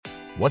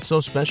What's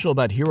so special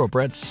about Hero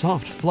Bread's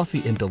soft,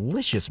 fluffy, and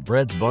delicious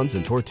breads, buns,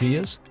 and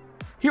tortillas?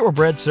 Hero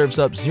Bread serves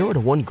up 0 to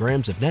 1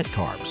 grams of net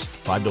carbs,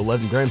 5 to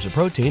 11 grams of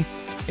protein,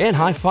 and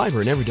high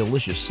fiber in every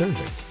delicious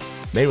serving.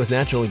 Made with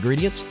natural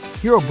ingredients,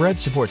 Hero Bread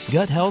supports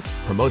gut health,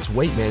 promotes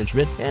weight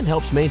management, and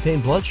helps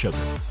maintain blood sugar.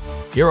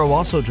 Hero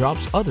also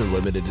drops other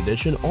limited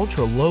edition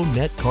ultra-low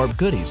net carb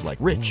goodies like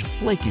rich,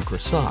 flaky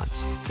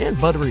croissants and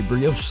buttery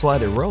brioche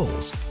slider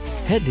rolls.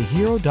 Head to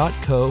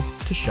hero.co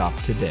to shop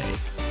today.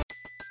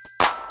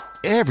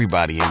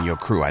 Everybody in your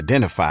crew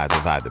identifies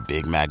as either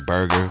Big Mac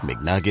Burger,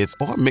 McNuggets,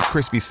 or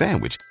McCrispy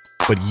Sandwich.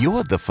 But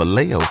you're the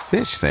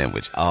Filet-O-Fish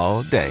Sandwich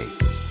all day.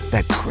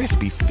 That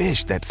crispy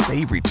fish, that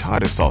savory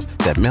tartar sauce,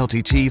 that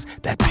melty cheese,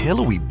 that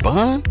pillowy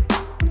bun.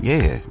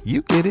 Yeah,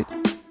 you get it.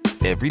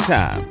 Every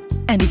time.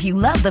 And if you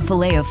love the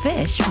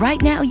Filet-O-Fish,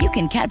 right now you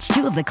can catch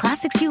 2 of the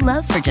classics you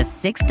love for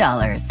just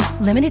 $6.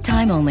 Limited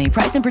time only.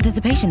 Price and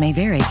participation may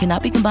vary.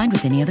 Cannot be combined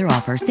with any other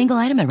offer. Single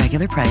item at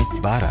regular price.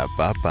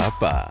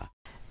 Ba-da-ba-ba-ba.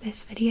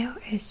 This video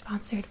is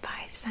sponsored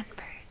by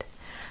Scentbird.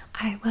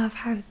 I love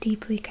how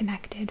deeply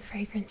connected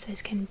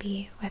fragrances can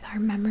be with our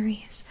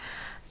memories.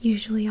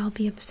 Usually I'll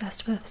be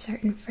obsessed with a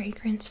certain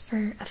fragrance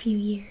for a few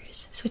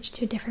years, switch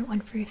to a different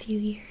one for a few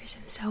years,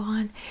 and so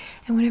on.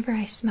 And whenever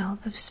I smell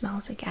those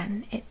smells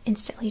again, it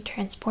instantly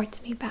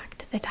transports me back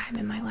to the time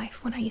in my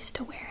life when I used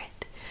to wear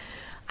it.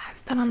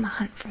 I've been on the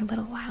hunt for a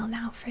little while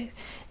now for a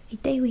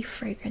daily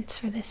fragrance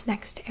for this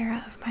next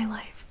era of my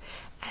life,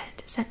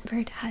 and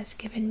Scentbird has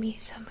given me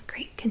some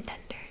great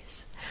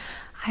contenders.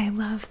 I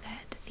love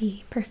that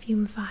the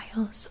perfume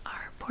vials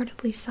are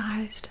portably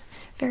sized,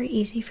 very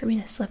easy for me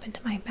to slip into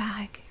my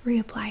bag,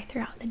 reapply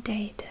throughout the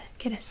day to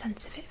get a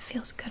sense if it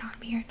feels good on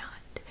me or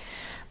not.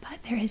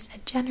 But there is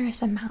a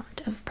generous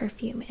amount of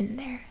perfume in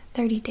there,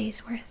 30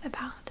 days worth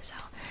about, so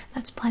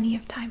that's plenty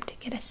of time to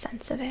get a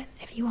sense of it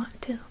if you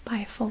want to buy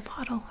a full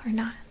bottle or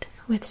not.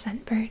 With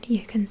Scentbird,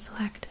 you can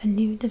select a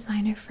new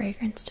designer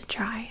fragrance to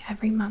try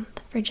every month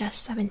for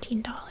just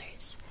 $17.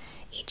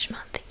 Each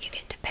month, you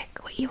get to pick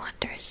what you want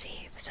to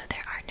receive, so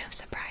there are no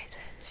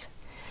surprises.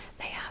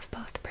 They have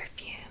both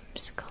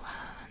perfumes,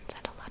 colognes,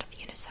 and a lot of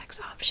unisex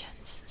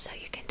options, so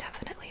you can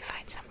definitely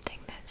find something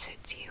that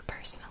suits you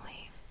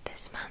personally.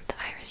 This month,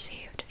 I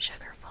received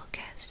Sugarful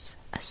Kiss,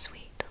 a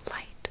sweet,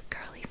 light,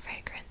 girly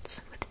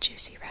fragrance with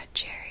juicy red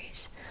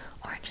cherries,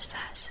 orange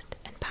zest,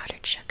 and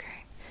powdered sugar.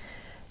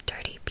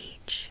 Dirty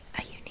Peach,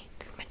 a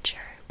unique,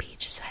 mature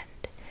peach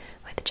scent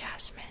with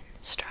jasmine,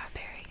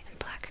 strawberry, and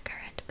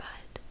blackcurrant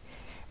bud.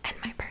 And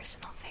my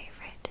personal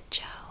favorite,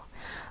 Joe,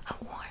 a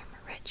warm,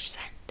 rich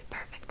scent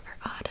perfect for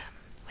autumn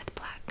with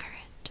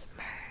blackcurrant,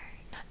 myrrh,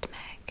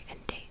 nutmeg, and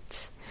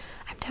dates.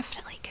 I'm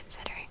definitely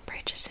considering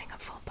purchasing a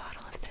full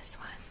bottle of this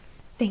one.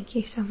 Thank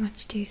you so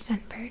much to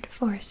Scentbird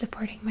for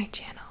supporting my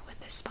channel with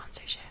this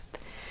sponsorship.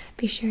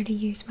 Be sure to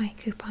use my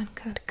coupon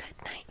code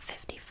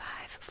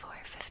GOODNIGHT55 for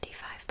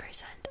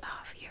 55%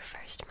 off your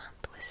first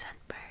month with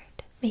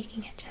Scentbird,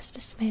 making it just a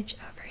smidge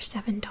over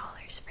 $7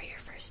 for your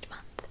first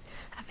month.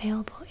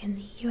 Available in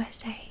the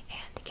USA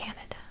and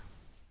Canada.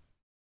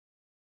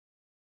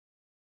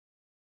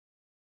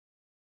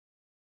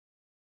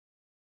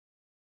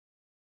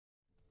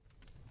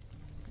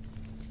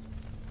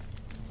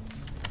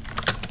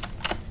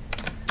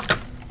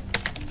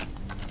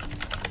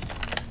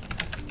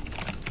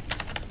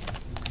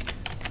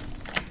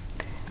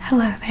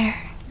 Hello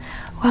there.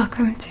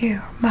 Welcome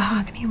to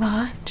Mahogany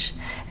Lodge,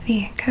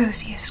 the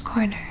coziest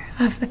corner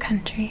of the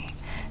country,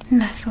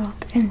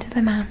 nestled into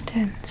the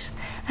mountains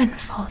and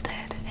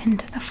folded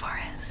into the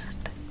forest.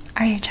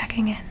 Are you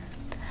checking in?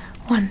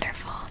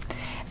 Wonderful.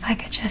 If I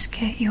could just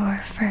get your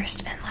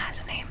first and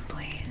last name,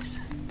 please.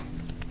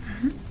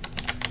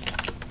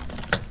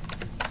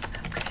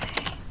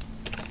 Okay.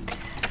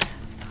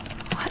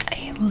 What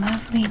a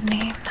lovely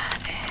name that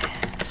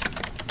is.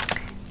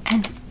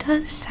 And it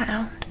does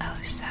sound oh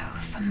so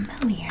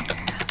familiar.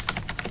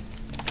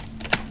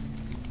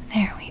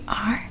 There we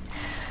are.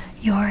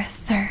 Your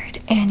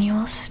 3rd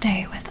annual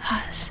stay with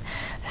us.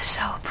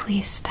 So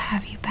pleased to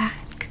have you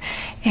back.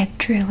 It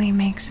truly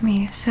makes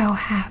me so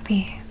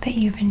happy that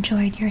you've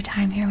enjoyed your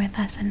time here with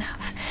us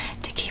enough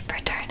to keep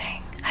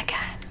returning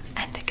again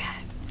and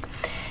again.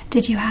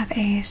 Did you have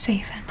a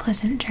safe and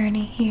pleasant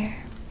journey here?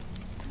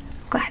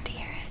 Glad to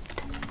hear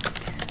it.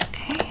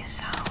 Okay,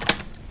 so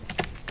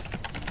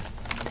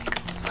take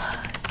a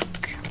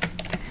look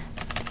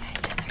at the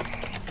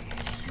itinerary of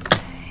your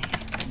stay.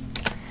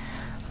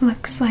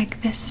 Looks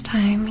like this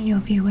time you'll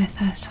be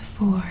with us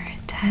for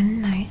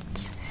 10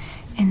 nights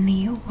in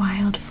the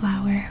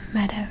Wildflower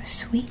Meadow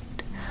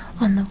Suite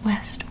on the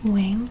west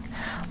wing,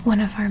 one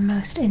of our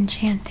most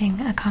enchanting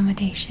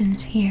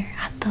accommodations here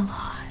at the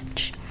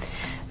lodge.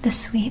 The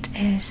suite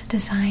is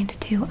designed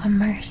to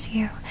immerse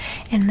you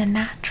in the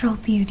natural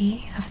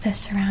beauty of the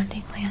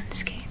surrounding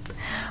landscape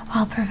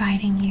while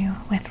providing you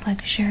with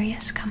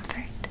luxurious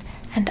comfort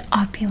and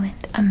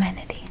opulent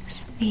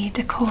amenities. The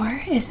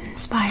decor is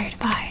inspired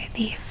by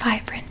the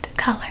vibrant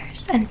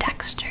colors and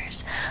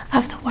textures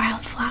of the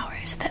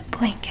wildflowers that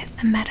blanket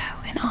the meadow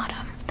in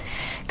autumn,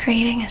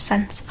 creating a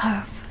sense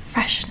of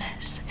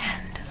freshness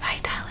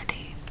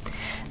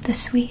The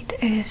suite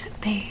is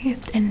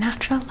bathed in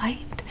natural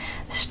light,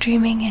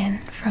 streaming in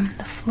from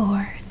the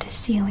floor to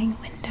ceiling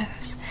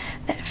windows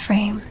that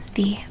frame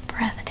the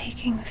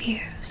breathtaking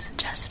views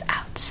just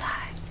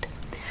outside.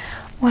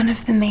 One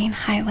of the main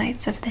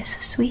highlights of this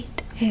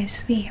suite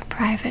is the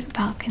private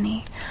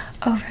balcony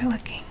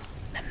overlooking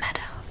the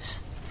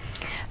meadows.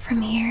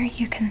 From here,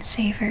 you can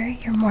savor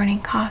your morning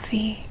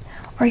coffee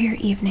or your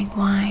evening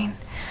wine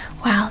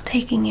while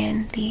taking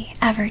in the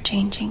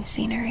ever-changing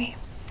scenery.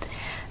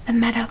 The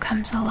meadow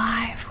comes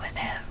alive with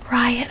a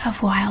riot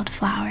of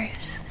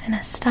wildflowers in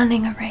a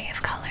stunning array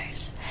of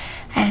colors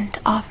and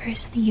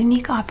offers the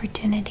unique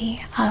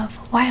opportunity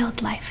of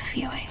wildlife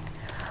viewing.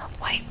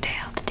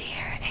 White-tailed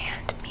deer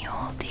and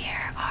mule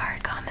deer are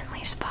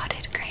commonly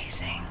spotted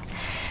grazing.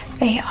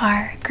 They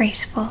are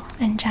graceful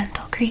and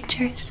gentle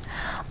creatures,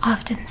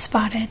 often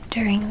spotted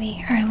during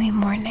the early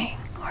morning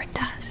or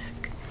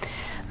dusk.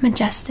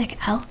 Majestic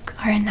elk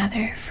are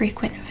another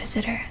frequent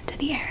visitor to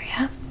the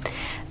area.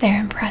 Their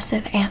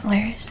impressive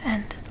antlers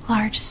and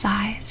large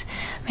size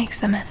makes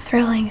them a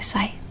thrilling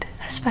sight,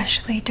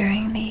 especially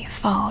during the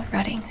fall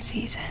rutting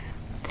season.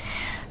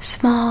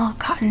 Small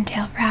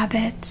cottontail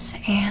rabbits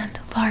and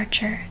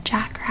larger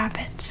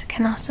jackrabbits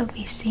can also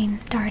be seen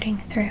darting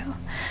through,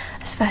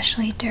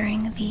 especially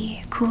during the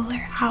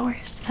cooler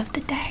hours of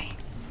the day.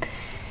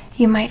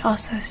 You might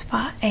also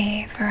spot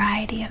a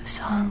variety of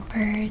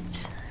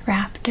songbirds,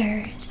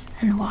 raptors,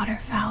 and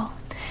waterfowl,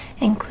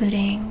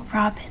 including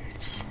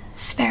robins,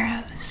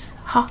 sparrows,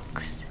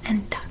 hawks,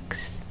 and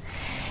ducks.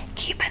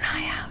 Keep an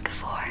eye out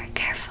for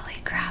carefully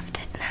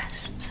crafted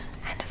nests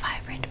and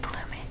vibrant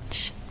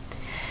plumage.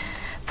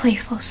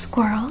 Playful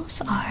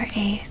squirrels are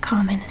a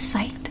common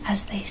sight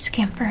as they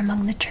scamper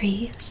among the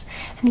trees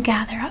and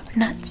gather up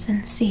nuts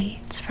and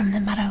seeds from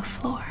the meadow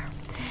floor.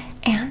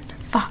 And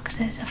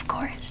foxes, of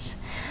course,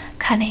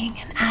 cunning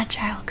and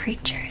agile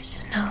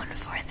creatures known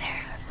for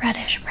their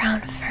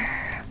reddish-brown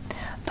fur,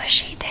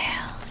 bushy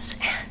tails,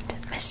 and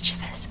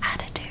mischievous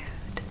attitude.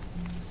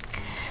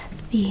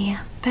 The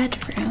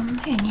bedroom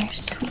in your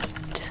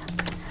suite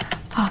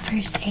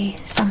offers a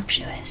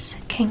sumptuous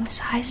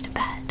king-sized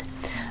bed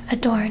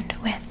adorned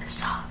with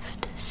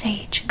soft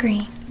sage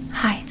green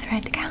high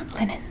thread count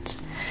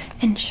linens,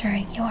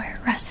 ensuring your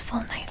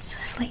restful night's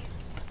sleep.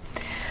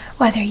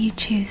 Whether you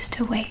choose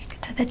to wake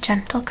to the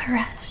gentle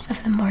caress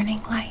of the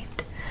morning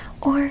light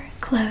or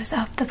close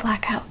up the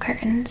blackout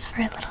curtains for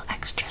a little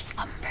extra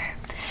slumber,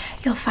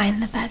 you'll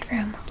find the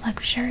bedroom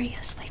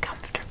luxuriously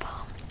comfortable.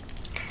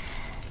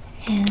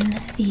 In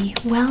the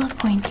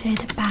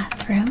well-appointed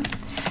bathroom,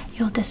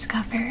 you'll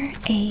discover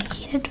a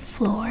heated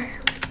floor,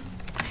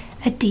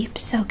 a deep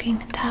soaking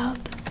tub,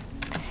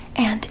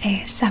 and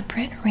a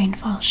separate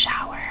rainfall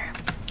shower.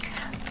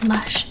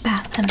 Lush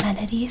bath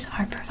amenities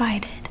are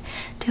provided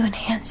to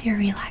enhance your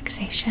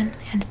relaxation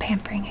and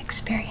pampering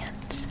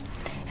experience.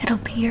 It'll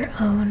be your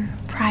own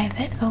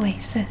private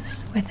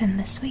oasis within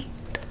the suite.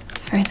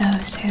 For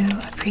those who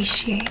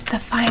appreciate the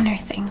finer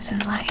things in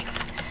life,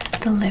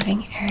 the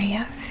living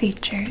area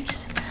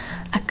features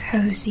a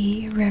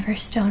cozy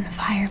Riverstone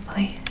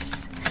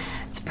fireplace.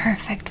 It's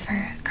perfect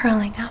for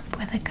curling up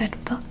with a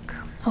good book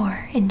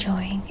or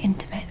enjoying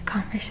intimate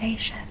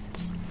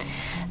conversations.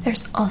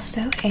 There's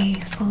also a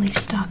fully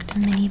stocked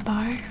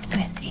minibar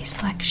with a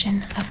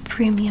selection of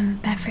premium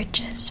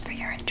beverages for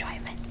your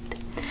enjoyment.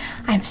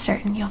 I'm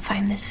certain you'll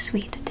find this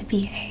suite to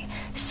be a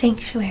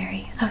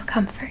sanctuary of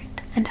comfort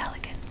and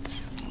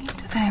elegance.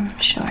 I'm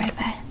sure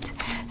that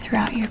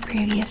throughout your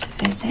previous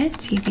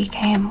visits, you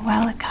became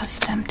well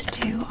accustomed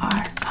to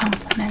our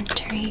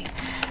complimentary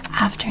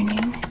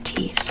afternoon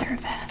tea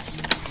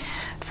service.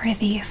 For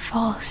the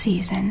fall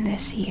season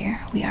this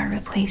year, we are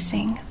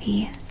replacing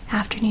the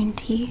afternoon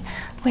tea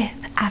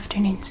with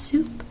afternoon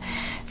soup,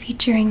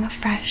 featuring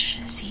fresh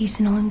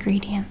seasonal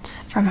ingredients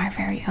from our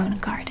very own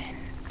garden.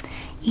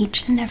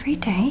 Each and every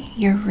day,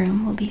 your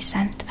room will be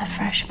sent a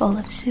fresh bowl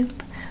of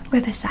soup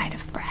with a side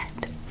of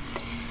bread.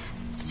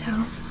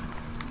 So,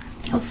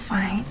 you'll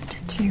find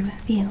to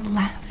the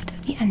left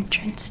of the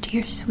entrance to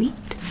your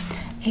suite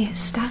a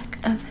stack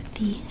of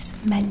these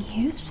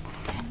menus.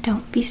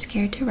 Don't be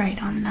scared to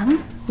write on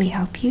them. We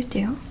hope you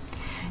do.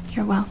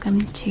 You're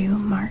welcome to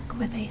mark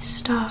with a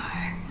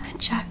star, a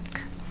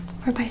check,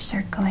 or by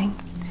circling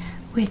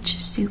which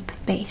soup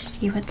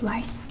base you would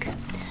like.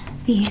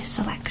 The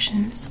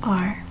selections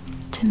are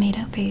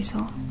tomato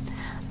basil,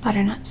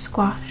 butternut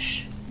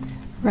squash,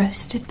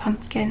 roasted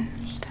pumpkin,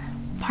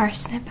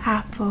 parsnip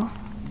apple,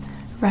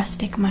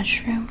 rustic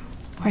mushroom,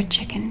 or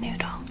chicken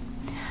noodle.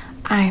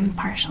 I'm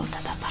partial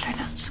to the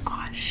butternut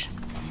squash.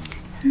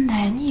 And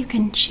then you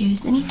can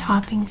choose any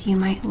toppings you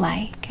might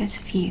like, as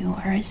few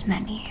or as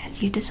many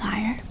as you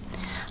desire.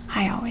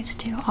 I always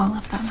do all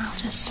of them. I'll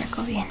just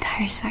circle the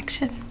entire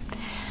section.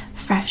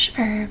 Fresh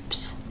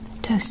herbs,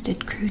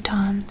 toasted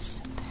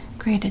croutons,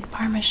 grated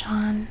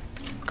Parmesan,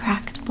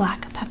 cracked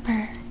black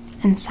pepper,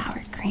 and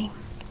sour cream.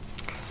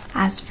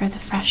 As for the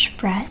fresh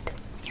bread,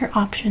 your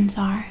options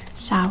are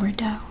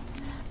sourdough,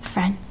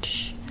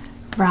 French,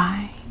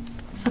 rye,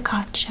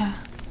 focaccia,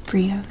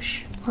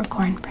 brioche, or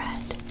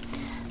cornbread.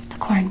 The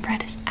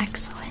cornbread is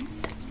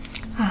excellent,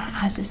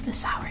 as is the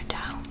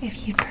sourdough.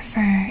 If you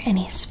prefer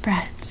any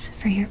spreads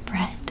for your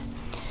bread,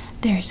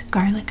 there's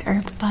garlic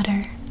herb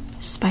butter,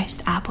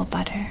 spiced apple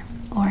butter,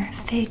 or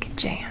fig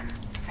jam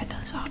for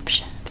those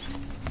options.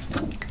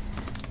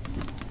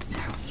 So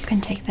you can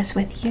take this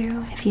with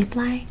you if you'd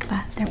like,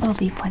 but there will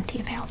be plenty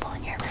available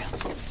in your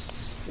room.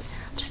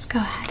 I'll just go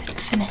ahead and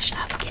finish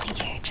up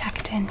getting you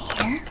checked in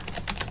here.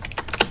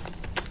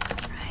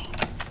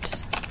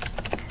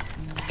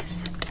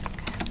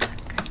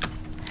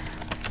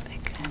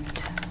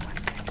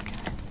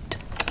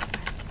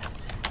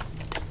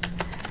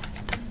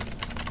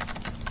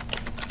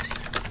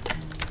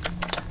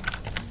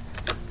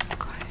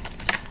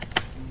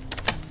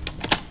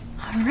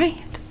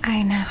 Alright,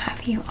 I now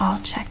have you all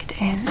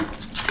checked in.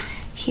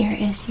 Here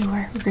is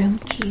your room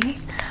key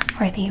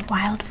for the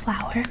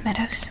Wildflower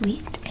Meadow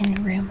Suite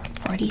in room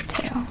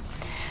 42.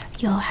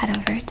 You'll head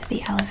over to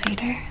the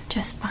elevator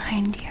just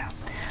behind you.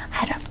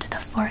 Head up to the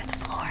 4th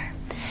floor.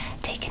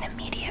 Take an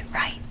immediate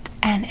right,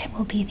 and it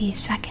will be the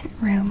second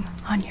room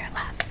on your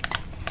left.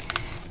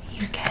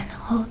 You can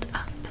hold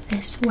up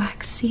this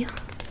wax seal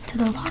to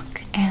the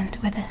lock, and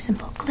with a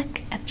simple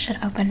click, it should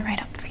open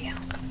right up for you.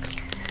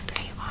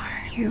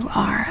 You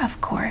are, of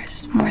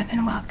course, more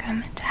than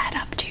welcome to head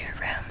up to your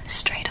room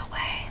straight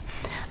away.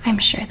 I'm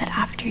sure that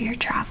after your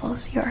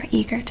travels, you're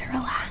eager to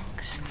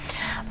relax.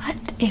 But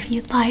if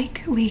you'd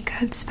like, we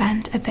could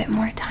spend a bit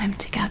more time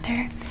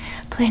together,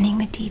 planning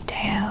the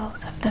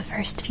details of the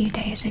first few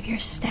days of your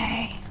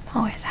stay.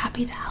 Always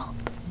happy to help.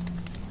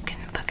 You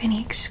can book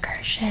any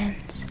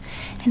excursions,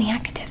 any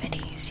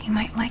activities you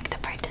might like to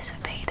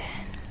participate in.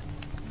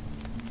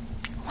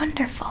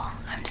 Wonderful.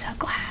 I'm so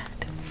glad.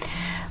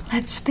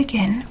 Let's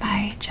begin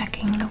by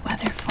checking the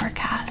weather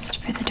forecast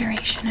for the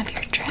duration of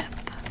your trip.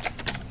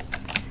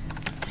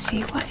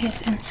 See what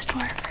is in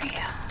store for you.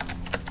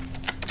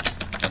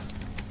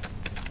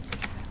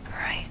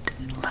 Right,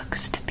 it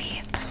looks to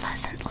be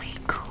pleasantly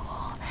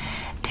cool,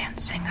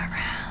 dancing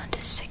around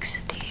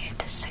 60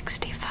 to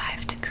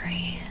 65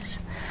 degrees,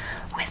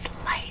 with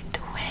light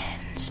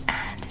winds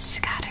and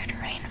scattered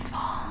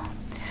rainfall,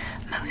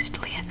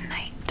 mostly at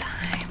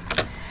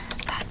nighttime.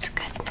 That's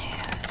good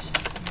news.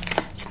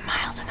 It's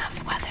mild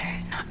enough weather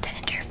not to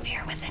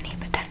interfere with any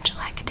potential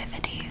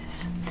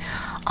activities.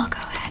 I'll go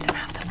ahead and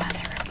have the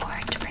weather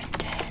report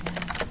printed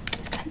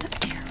and sent up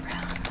to your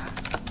room.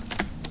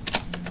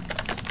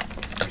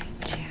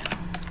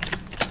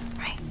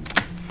 Right.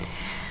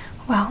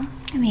 Well,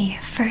 the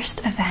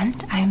first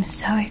event I'm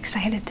so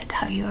excited to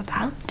tell you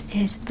about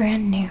is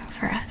brand new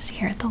for us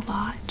here at the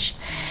lodge.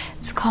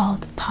 It's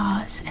called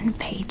Paws and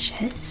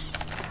Pages.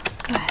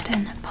 Go ahead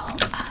and pull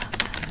up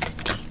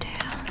the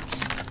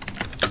details.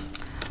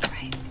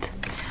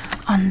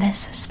 On this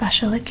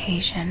special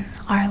occasion,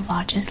 our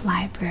lodge's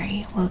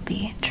library will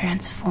be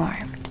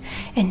transformed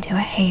into a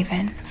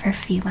haven for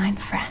feline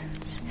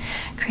friends,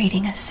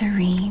 creating a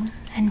serene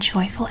and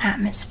joyful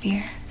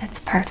atmosphere that's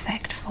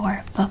perfect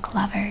for book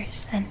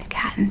lovers and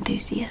cat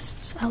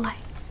enthusiasts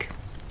alike.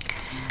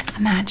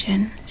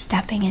 Imagine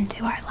stepping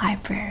into our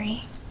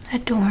library,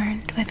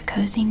 adorned with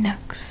cozy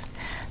nooks,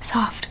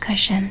 soft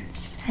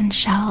cushions, and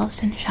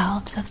shelves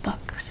of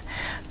books,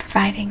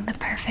 providing the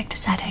perfect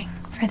setting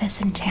for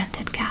this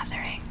enchanted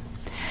gathering.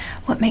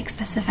 What makes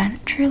this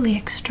event truly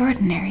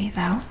extraordinary,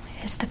 though,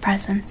 is the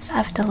presence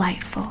of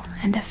delightful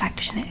and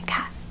affectionate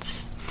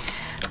cats.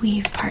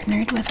 We've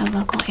partnered with a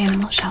local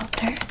animal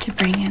shelter to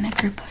bring in a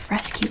group of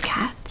rescue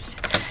cats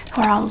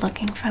who are all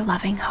looking for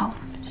loving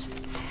homes.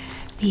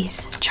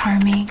 These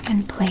charming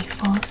and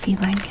playful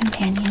feline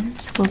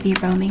companions will be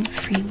roaming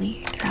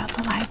freely throughout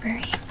the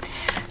library,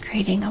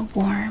 creating a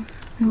warm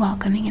and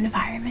welcoming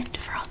environment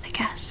for all the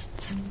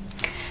guests.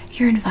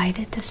 You're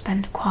invited to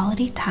spend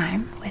quality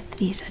time with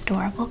these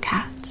adorable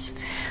cats,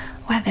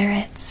 whether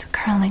it's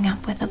curling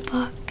up with a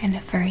book and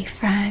a furry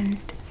friend,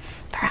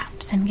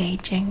 perhaps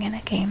engaging in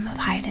a game of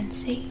hide and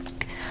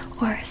seek,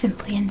 or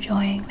simply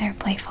enjoying their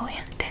playful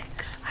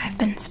antics. I've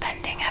been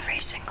spending every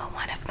single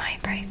one of my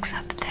breaks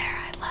up there.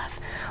 I love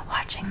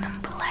watching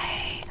them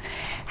play,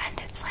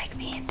 and it's like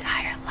the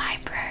entire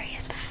library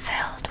is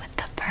filled with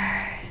the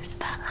purrs,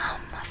 the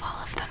hum of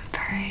all of them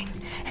purring.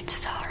 It's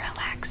so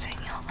relaxing.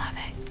 You'll love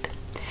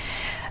it.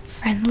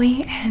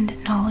 Friendly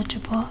and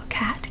knowledgeable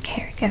cat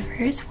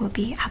caregivers will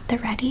be at the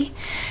ready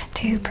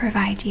to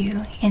provide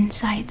you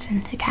insights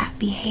into cat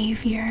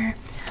behavior,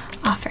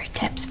 offer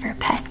tips for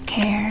pet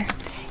care,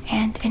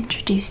 and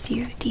introduce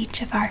you to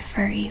each of our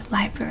furry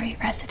library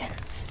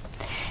residents.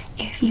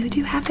 If you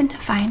do happen to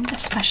find a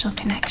special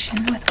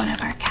connection with one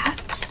of our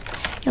cats,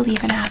 you'll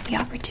even have the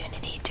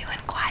opportunity to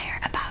inquire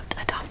about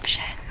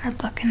adoption. Our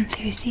book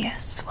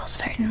enthusiasts will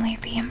certainly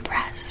be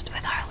impressed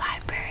with our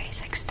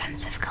library's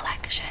extensive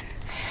collection,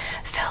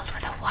 filled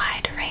with a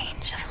wide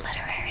range of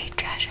literary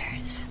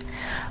treasures.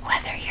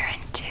 Whether you're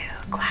into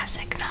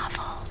classic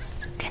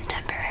novels,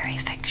 contemporary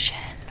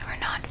fiction, or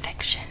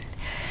nonfiction,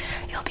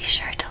 you'll be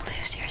sure to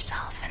lose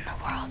yourself in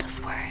the world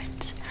of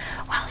words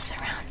while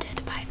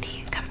surrounded by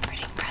the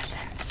comforting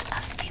presence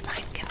of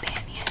feline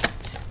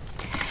companions.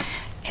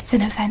 It's It's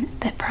an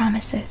event that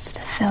promises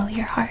to fill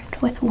your heart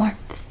with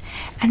warmth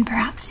and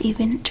perhaps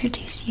even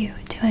introduce you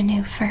to a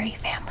new furry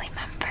family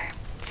member.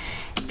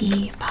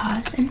 The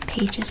Paws and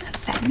Pages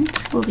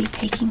event will be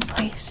taking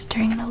place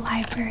during the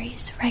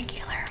library's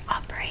regular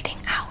operating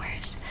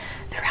hours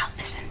throughout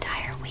this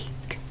entire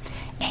week,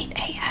 8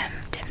 a.m.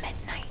 to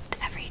midnight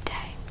every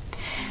day.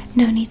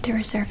 No need to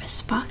reserve a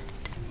spot.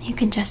 You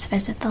can just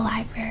visit the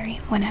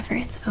library whenever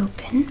it's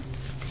open.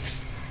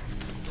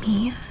 Let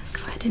me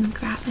go ahead and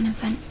grab an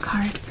event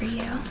card for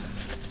you.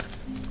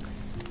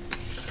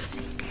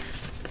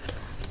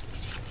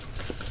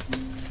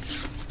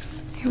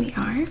 Here we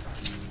are.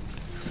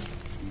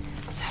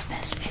 So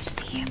this is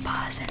the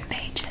Paws and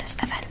Pages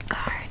event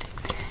card.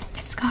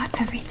 It's got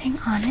everything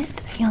on it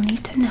that you'll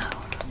need to know.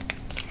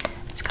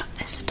 It's got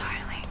this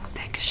darling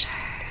picture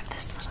of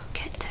this little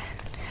kitten,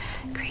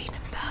 green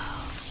and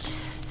bow,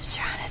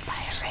 surrounded by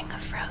a ring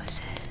of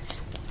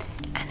roses.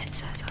 And it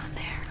says on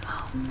there,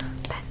 home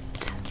pet.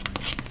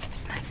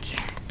 Isn't that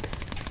cute?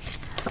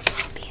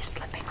 I'll be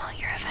slipping all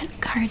your event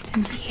cards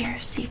into here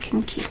so you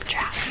can keep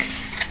track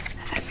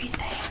of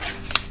everything.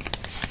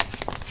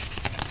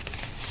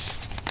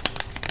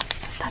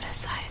 Set that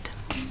aside.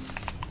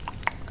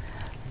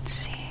 Let's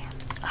see.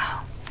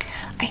 Oh,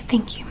 I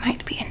think you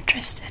might be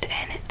interested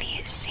in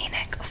the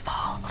Scenic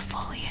Fall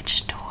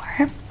Foliage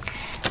Tour,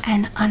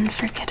 an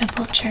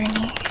unforgettable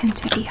journey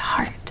into the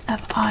heart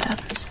of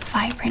autumn's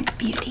vibrant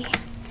beauty.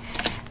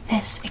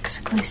 This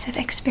exclusive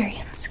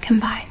experience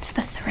combines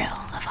the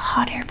thrill of a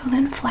hot air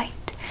balloon flight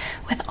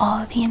with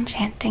all the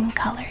enchanting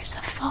colors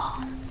of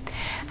fall.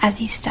 As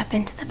you step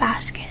into the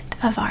basket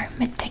of our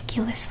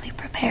meticulously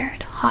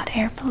prepared hot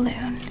air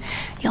balloon,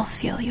 you'll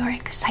feel your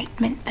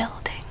excitement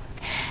building.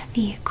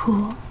 The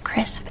cool,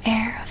 crisp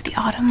air of the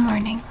autumn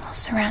morning will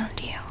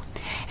surround you,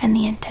 and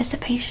the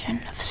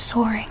anticipation of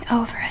soaring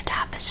over a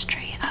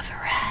tapestry of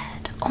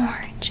red,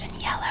 orange,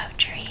 and yellow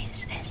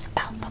trees is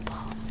palpable.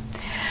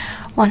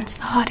 Once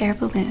the hot air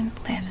balloon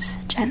lifts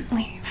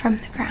gently from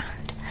the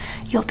ground,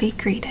 you'll be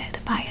greeted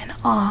by an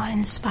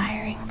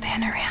awe-inspiring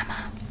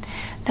panorama.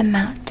 The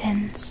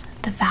mountains,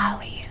 the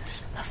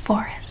valleys, the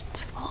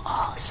forests will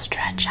all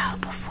stretch out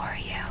before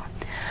you,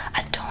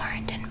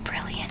 adorned in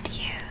brilliant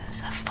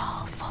hues of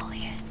fall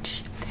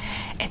foliage.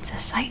 It's a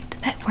sight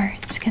that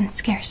words can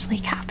scarcely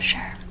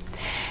capture,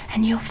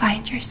 and you'll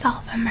find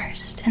yourself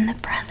immersed in the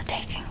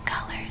breathtaking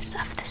colors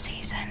of the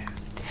season.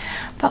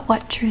 But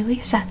what truly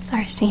sets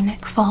our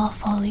scenic fall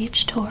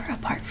foliage tour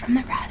apart from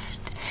the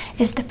rest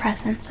is the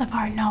presence of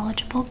our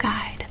knowledgeable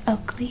guide,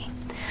 Oakley,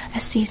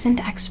 a seasoned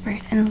expert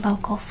in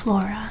local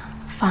flora,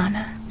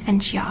 fauna,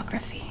 and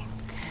geography.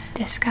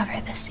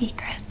 Discover the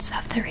secrets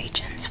of the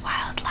region's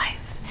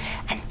wildlife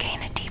and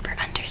gain a deeper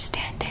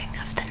understanding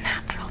of the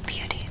natural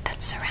beauty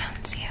that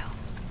surrounds you.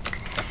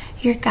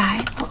 Your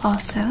guide will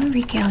also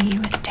regale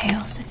you with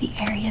tales of the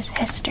area's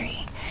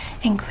history,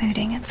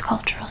 including its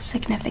cultural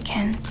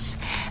significance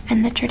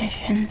and the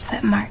traditions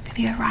that mark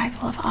the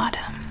arrival of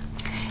autumn.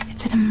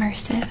 It's an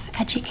immersive,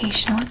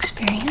 educational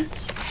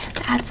experience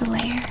that adds a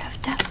layer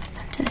of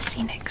depth to the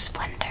scenic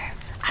splendor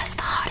as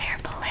the hot air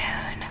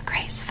balloon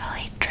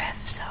gracefully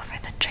drifts over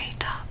the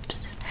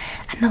treetops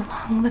and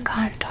along the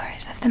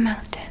contours of the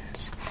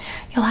mountains.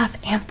 You'll have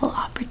ample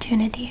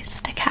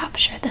opportunities to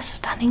capture the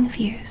stunning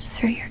views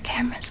through your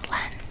camera's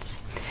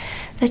lens.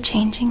 The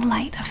changing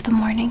light of the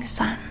morning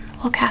sun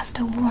will cast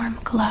a warm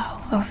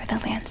glow over the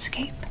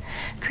landscape,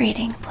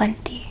 creating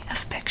plenty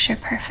of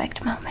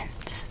picture-perfect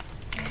moments.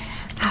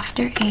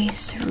 After a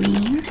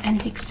serene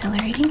and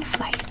exhilarating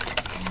flight,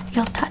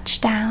 you'll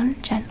touch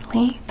down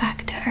gently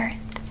back to Earth.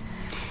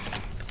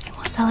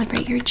 We'll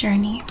celebrate your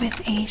journey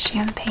with a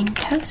champagne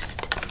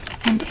toast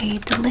and a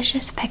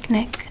delicious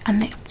picnic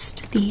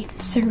amidst the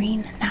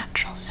serene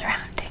natural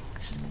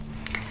surroundings.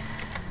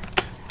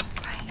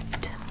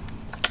 Right.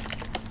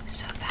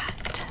 So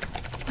that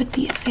would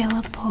be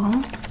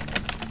available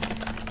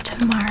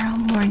tomorrow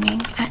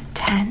morning at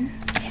 10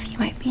 if you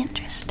might be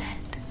interested.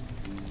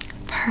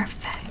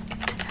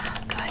 Perfect.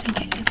 Go ahead and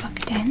get you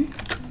booked in.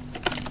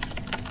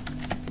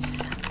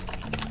 So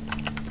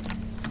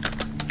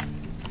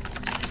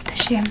is the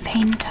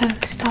champagne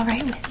toast all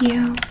right with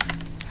you?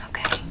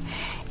 Okay.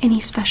 Any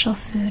special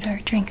food or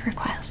drink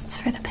requests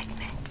for the picnic?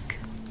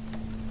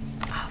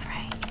 All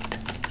right.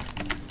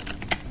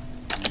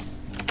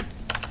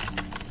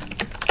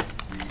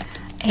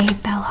 A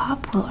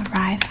bellhop will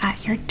arrive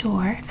at your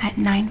door at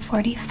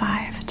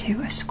 9:45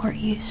 to escort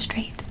you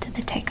straight to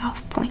the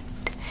takeoff point.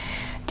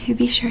 Do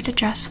be sure to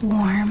dress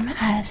warm,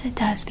 as it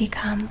does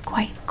become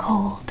quite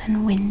cold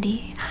and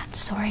windy at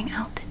soaring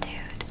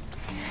altitude.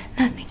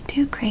 Nothing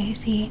too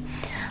crazy.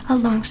 A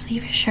long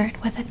sleeve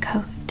shirt with a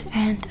coat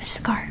and a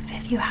scarf,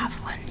 if you have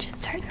one,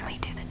 should certainly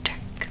do the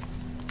trick.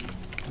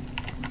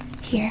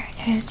 Here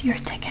is your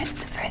ticket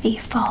for the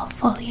Fall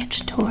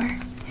Foliage Tour.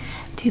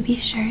 Do be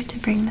sure to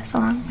bring this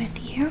along with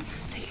you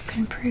so you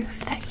can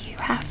prove that you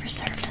have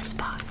reserved a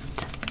spot.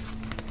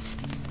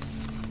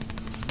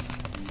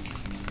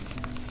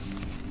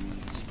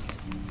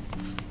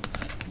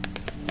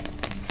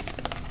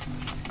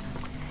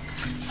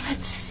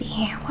 Let's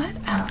see, what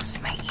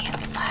else might you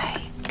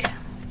like?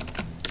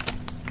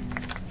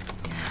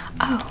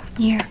 Oh,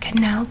 you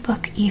can now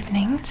book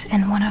evenings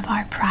in one of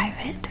our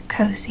private,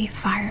 cozy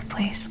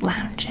fireplace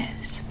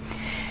lounges.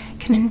 You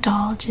can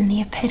indulge in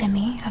the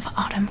epitome of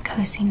autumn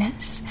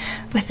coziness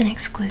with an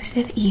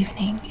exclusive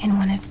evening in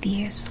one of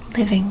these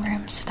living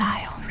room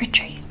style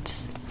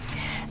retreats.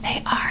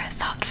 They are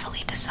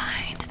thoughtfully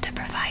designed to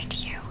provide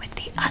you with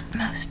the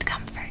utmost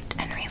comfort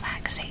and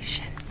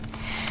relaxation.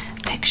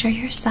 Picture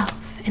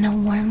yourself in a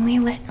warmly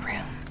lit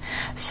room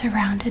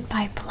surrounded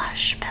by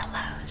plush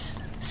pillows,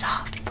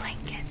 soft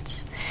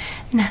blankets,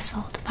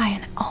 nestled by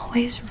an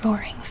always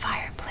roaring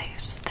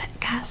fireplace that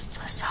casts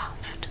a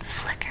soft,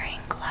 flickering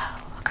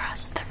glow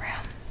across the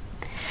room.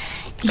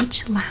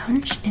 Each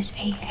lounge is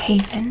a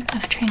haven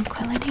of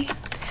tranquility,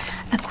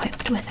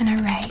 equipped with an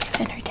array of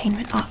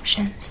entertainment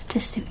options to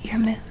suit your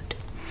mood.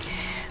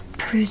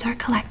 Peruse our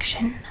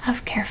collection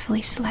of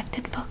carefully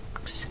selected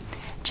books,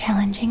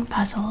 challenging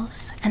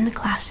puzzles, and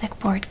classic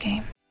board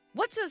games.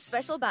 What's so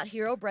special about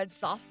Hero Bread's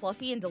soft,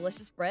 fluffy, and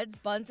delicious breads,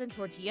 buns, and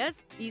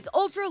tortillas? These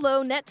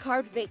ultra-low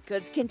net-carb baked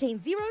goods contain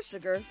zero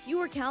sugar,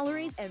 fewer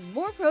calories, and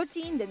more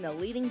protein than the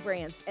leading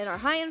brands, and are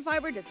high in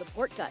fiber to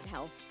support gut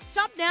health.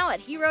 Shop now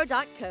at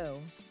hero.co.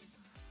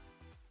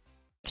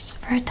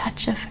 For a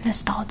touch of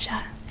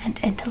nostalgia and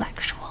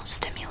intellectual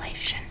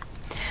stimulation.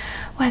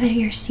 Whether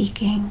you're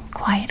seeking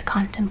quiet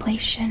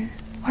contemplation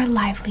or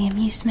lively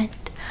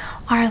amusement,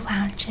 our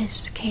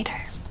lounges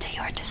cater to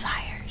your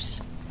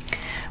desires.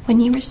 When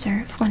you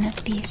reserve one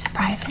of these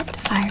private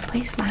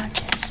fireplace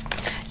lounges,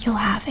 you'll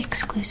have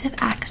exclusive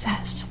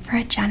access for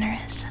a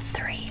generous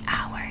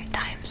 3-hour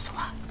time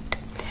slot.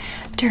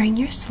 During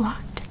your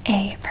slot,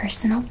 a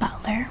personal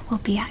butler will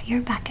be at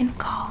your beck and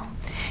call,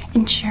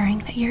 ensuring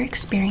that your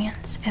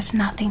experience is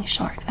nothing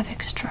short of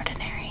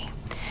extraordinary.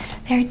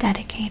 They're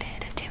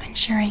dedicated to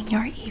ensuring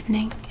your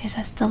evening is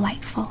as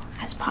delightful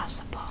as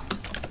possible.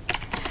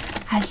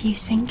 As you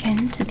sink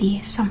into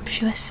the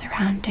sumptuous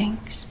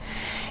surroundings,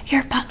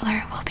 your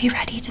butler will be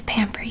ready to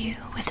pamper you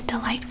with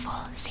delightful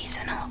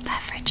seasonal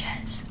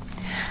beverages.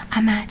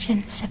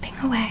 Imagine sipping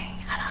away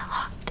at a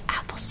hot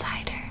apple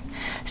cider,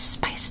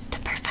 spiced to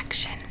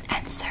perfection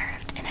and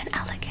served in an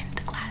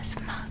elegant glass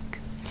mug.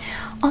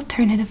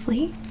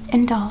 Alternatively,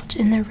 indulge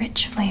in the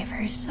rich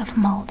flavors of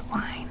mulled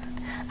wine,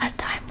 a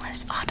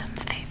timeless autumn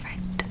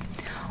favorite,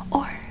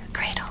 or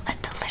cradle a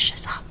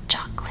delicious hot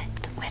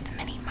chocolate with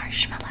mini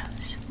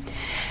marshmallows.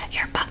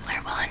 Your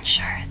butler will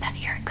ensure that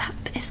your cup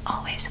is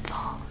always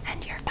full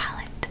and your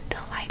palate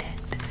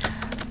delighted.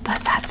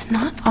 But that's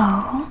not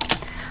all.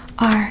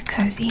 Our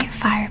cozy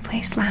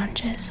fireplace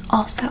lounges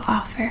also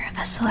offer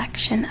a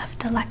selection of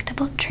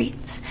delectable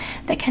treats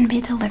that can be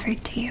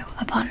delivered to you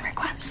upon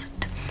request.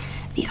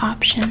 The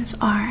options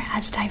are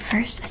as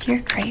diverse as your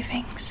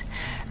cravings,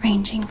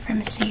 ranging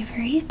from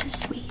savory to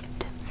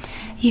sweet.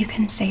 You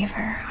can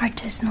savor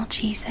artisanal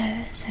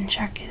cheeses and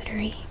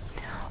charcuterie,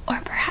 or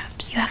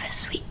perhaps you have a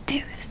sweet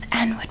tooth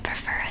and would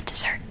prefer a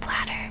dessert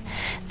platter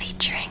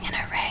featuring an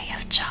array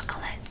of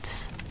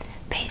chocolates,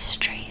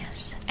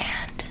 pastries,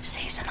 and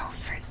seasonal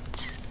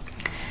fruits.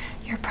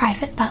 Your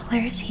private butler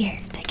is here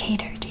to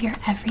cater to your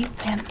every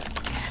whim,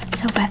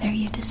 so whether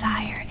you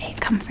desire a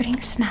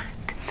comforting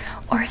snack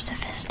or a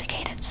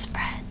sophisticated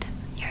spread,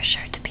 you're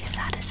sure to be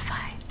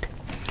satisfied.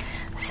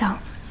 So,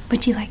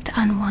 would you like to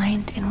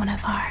unwind in one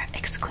of our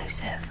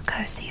exclusive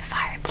cozy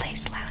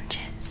fireplace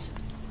lounges?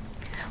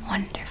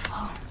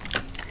 Wonderful.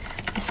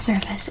 The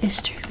service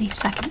is truly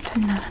second to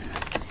none.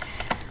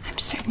 I'm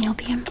certain you'll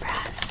be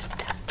impressed.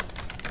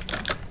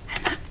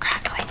 And that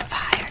crackling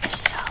fire is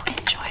so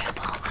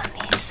enjoyable on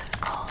these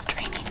cold,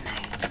 rainy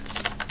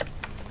nights.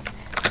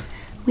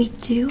 We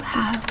do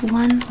have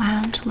one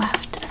lounge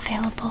left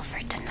available for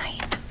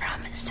tonight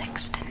from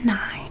 6 to 9.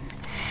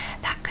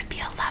 That could be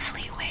a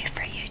lovely way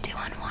for you to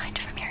unwind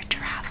from your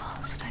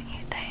travels, don't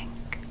you think?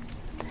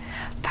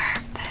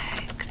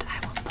 Perfect.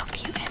 I will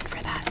book you in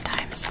for that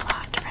time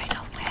slot right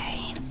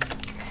away.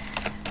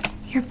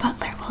 Your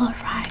butler will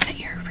arrive at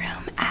your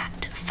room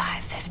at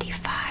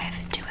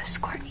 5:55 to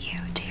escort you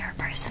to your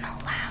personal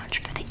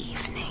lounge for the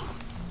evening.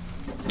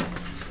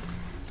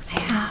 I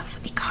have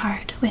a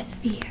card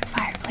with the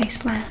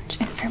fireplace lounge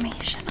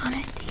information on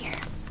it here.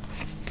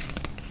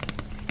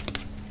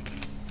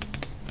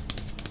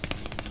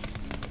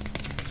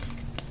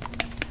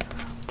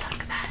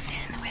 Tuck that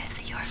in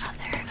with your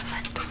other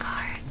event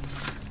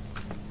cards.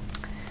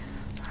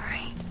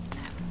 Alright.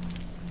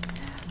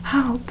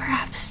 Oh,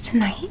 perhaps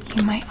tonight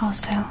you might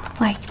also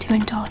like to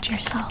indulge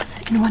yourself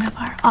in one of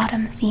our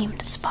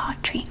autumn-themed spa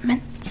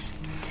treatments.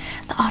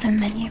 The autumn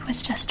menu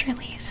was just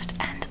released,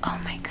 and oh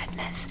my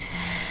goodness,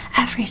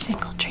 every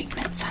single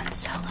treatment sounds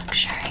so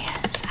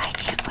luxurious. I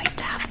can't wait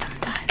to have them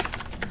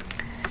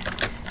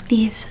done.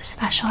 These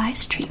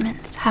specialized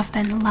treatments have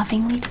been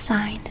lovingly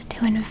designed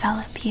to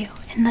envelop you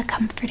in the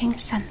comforting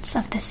scents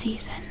of the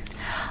season,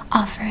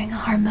 offering a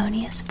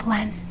harmonious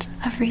blend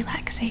of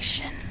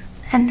relaxation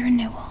and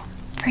renewal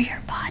for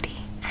your body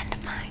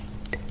and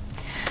mind.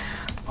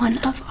 One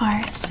of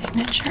our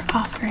signature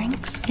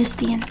offerings is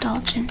the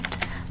indulgent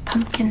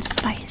pumpkin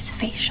spice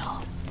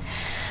facial.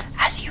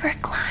 As you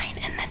recline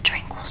in the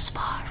tranquil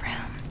spa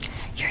room,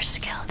 your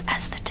skilled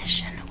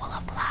esthetician will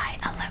apply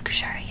a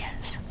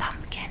luxurious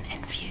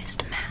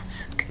pumpkin-infused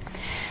mask.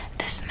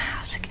 This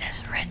mask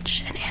is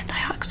rich in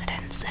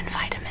antioxidants and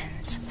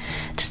vitamins,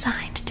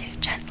 designed to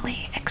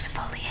gently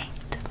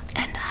exfoliate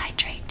and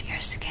hydrate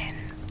your skin.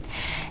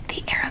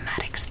 The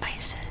aromatic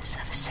spices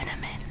of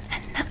cinnamon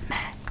and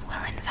nutmeg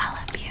will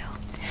envelop you,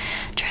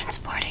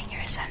 transporting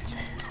your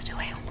senses to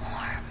a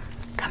warm,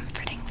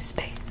 comforting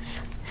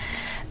space.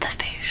 The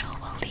facial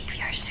will leave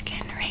your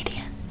skin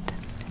radiant,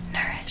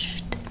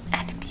 nourished,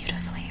 and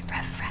beautifully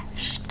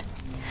refreshed.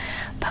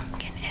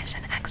 Pumpkin is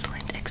an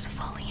excellent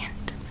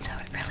exfoliant, so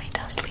it really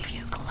does leave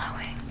you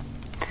glowing.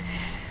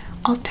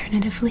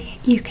 Alternatively,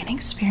 you can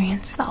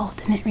experience the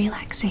ultimate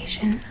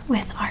relaxation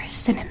with our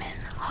cinnamon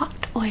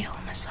hot oil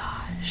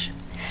massage.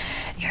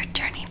 Your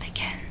journey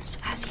begins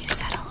as you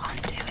settle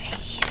onto a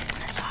heated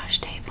massage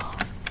table.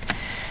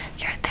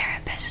 Your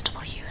therapist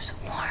will use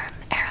warm,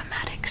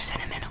 aromatic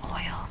cinnamon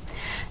oil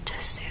to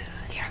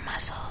soothe your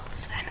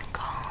muscles and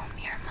calm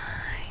your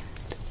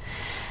mind.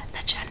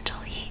 The gentle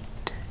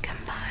heat,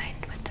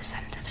 combined with the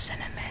scent of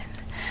cinnamon,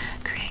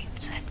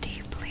 creates a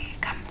deeply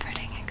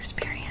comforting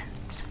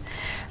experience,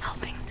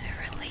 helping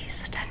to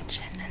release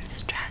tension and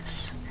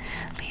stress,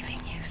 leaving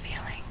you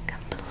feeling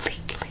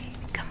completely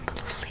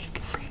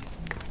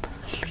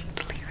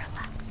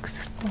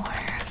relaxed.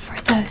 Or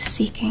for those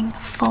seeking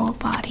full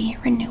body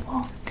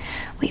renewal,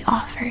 we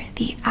offer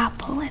the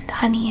apple and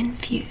honey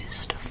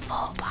infused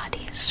full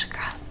body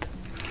scrub.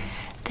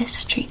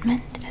 This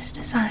treatment is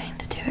designed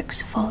to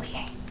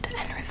exfoliate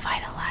and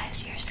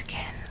revitalize your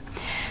skin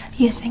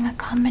using a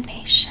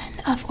combination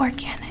of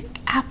organic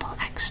apple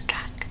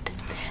extract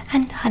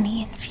and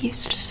honey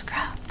infused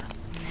scrub.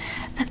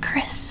 The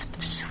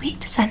crisp,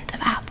 sweet scent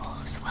of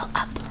apples will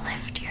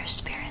uplift your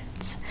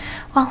spirits,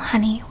 while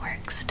honey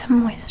works to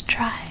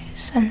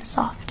moisturize and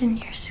soften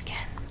your skin.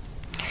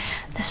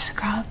 The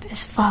scrub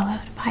is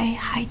followed by a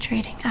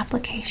hydrating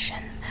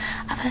application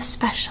of a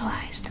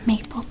specialized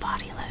maple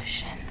body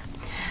lotion,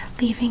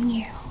 leaving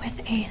you with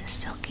a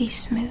silky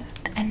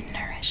smooth and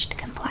nourished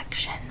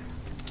complexion.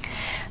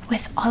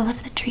 With all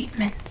of the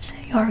treatments,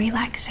 your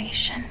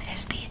relaxation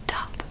is the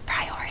top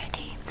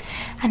priority,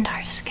 and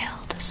our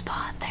skilled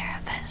spa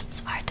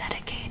therapists are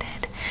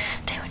dedicated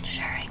to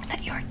ensuring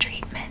that your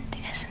treatment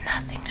is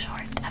nothing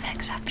short of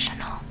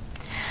exceptional.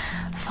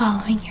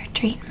 Following your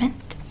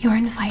treatment, you're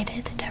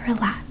invited to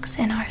relax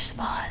in our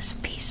spa's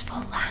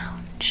peaceful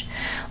lounge,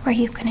 where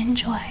you can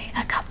enjoy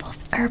a cup of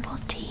herbal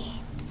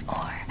tea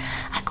or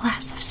a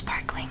glass of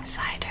sparkling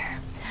cider,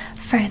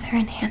 further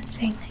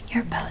enhancing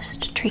your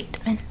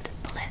post-treatment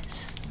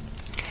bliss.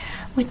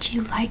 Would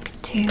you like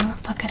to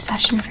book a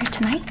session for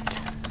tonight,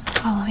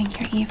 following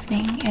your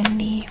evening in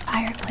the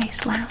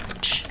fireplace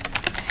lounge?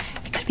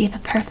 It could be the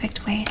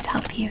perfect way to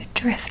help you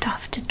drift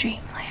off to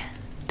dreamland.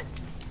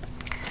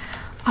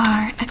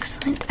 Our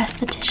excellent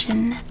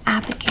esthetician,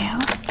 Abigail,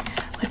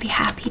 would be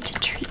happy to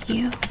treat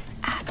you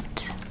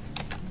at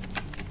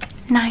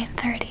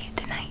 9:30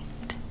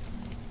 tonight.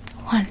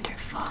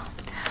 Wonderful.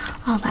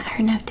 I'll let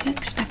her know to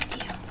expect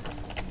you.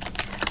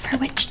 For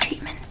which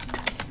treatment?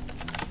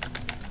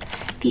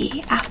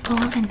 The apple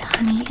and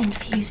honey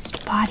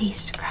infused body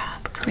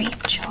scrub.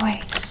 Great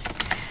choice.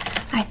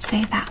 I'd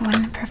say that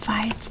one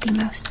provides the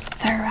most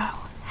thorough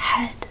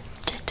head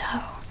to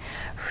toe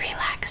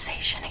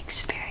relaxation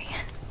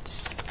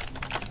experience.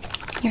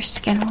 Your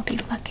skin will be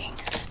looking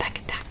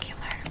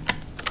spectacular.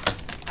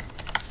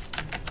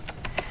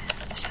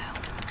 So,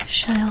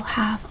 she'll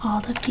have all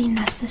of the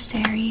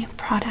necessary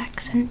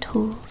products and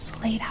tools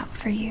laid out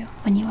for you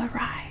when you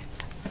arrive.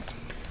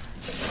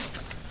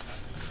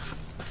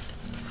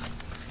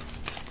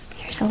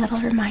 Here's a little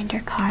reminder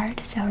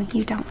card so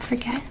you don't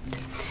forget.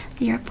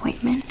 Your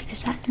appointment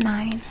is at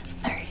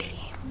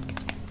 9:30.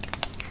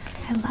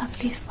 I love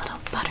these little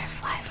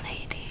butterfly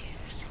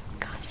ladies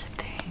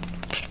gossiping.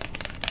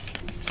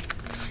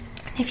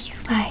 If you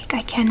like,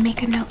 I can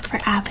make a note for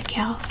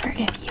Abigail for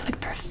if you would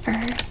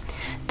prefer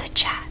to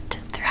chat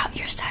throughout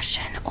your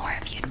session or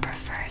if you'd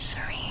prefer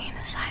serene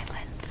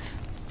silence.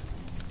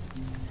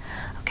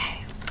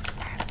 Okay,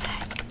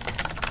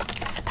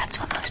 perfect. That's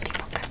what most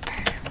people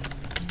prefer.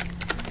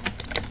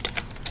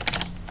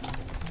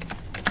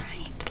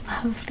 Right,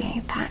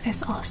 lovely. That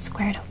is all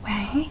squared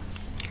away.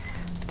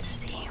 Let's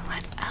see,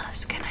 what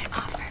else can I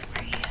offer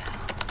for you?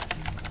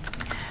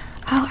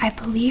 Oh, I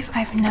believe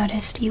I've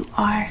noticed you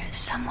are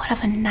somewhat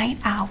of a night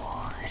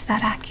owl. Is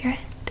that accurate?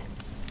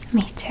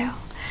 Me too.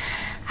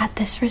 At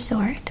this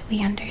resort,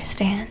 we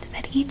understand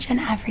that each and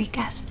every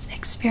guest's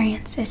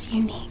experience is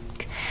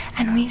unique,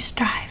 and we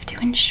strive to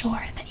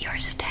ensure that your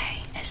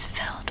stay is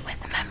filled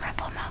with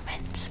memorable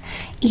moments,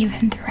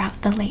 even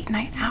throughout the late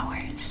night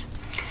hours.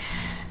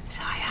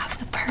 So I have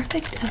the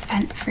perfect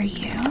event for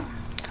you,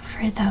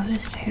 for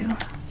those who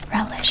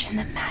relish in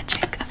the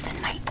magic of the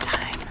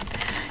nighttime.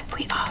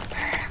 We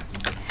offer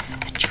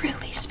a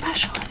truly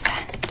special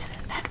event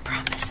that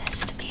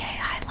promises to be a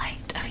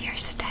highlight of your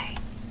stay.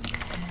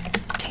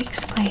 Take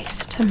takes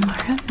place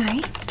tomorrow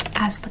night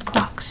as the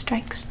clock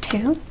strikes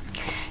 2.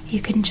 You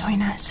can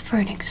join us for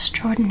an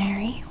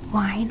extraordinary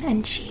wine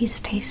and cheese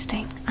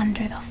tasting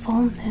under the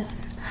full moon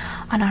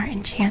on our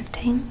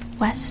enchanting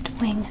West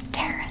Wing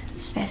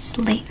terrace. This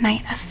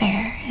late-night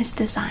affair is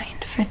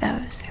designed for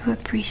those who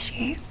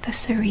appreciate the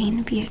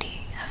serene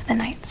beauty of the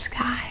night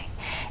sky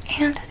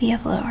and the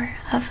allure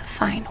of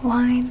fine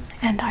wine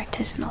and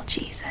artisanal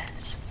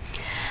cheeses.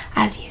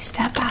 As you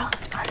step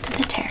out onto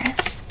the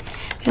terrace,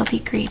 you'll be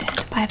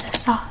greeted by the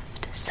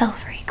soft,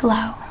 silvery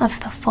glow of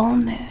the full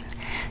moon,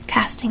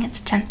 casting its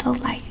gentle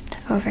light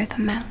over the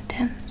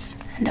mountains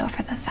and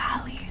over the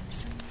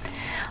valleys.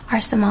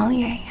 Our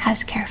sommelier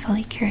has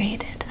carefully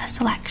curated a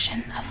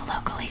selection of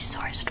locally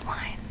sourced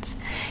wines,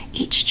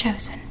 each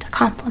chosen to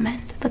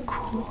complement the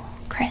cool,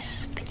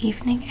 crisp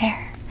evening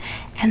air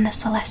and the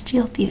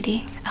celestial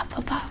beauty up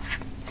above.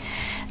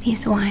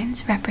 These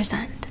wines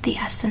represent the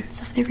essence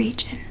of the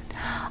region,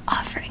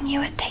 offering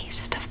you a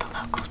taste of the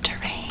local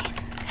terrain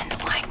and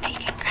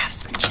winemaking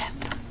craftsmanship.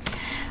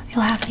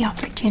 You'll have the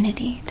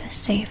opportunity to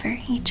savor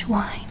each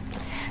wine,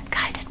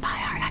 guided by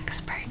our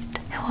expert,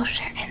 who will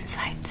share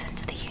insights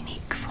into the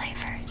unique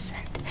flavors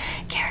and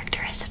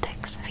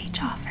characteristics of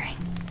each offering.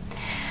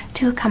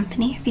 To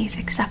accompany these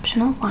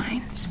exceptional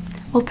wines,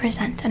 we'll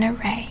present an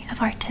array of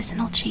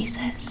artisanal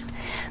cheeses,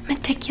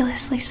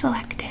 meticulously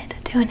selected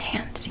to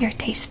enhance your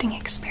tasting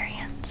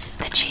experience.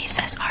 The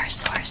cheeses are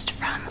sourced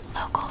from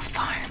local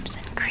farms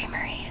and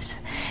creameries,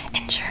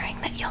 ensuring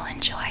that you'll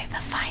enjoy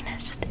the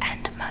finest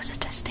and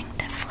most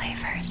distinctive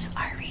flavors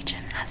our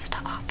region has to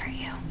offer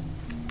you.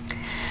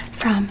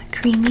 From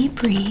creamy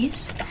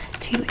bries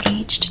to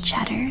aged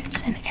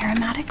cheddars and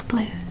aromatic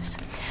blues,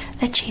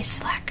 the cheese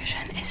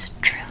selection is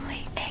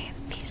truly a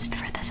feast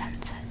for the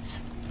senses.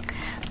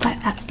 But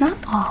that's not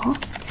all.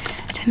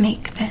 To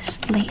make this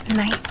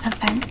late-night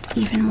event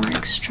even more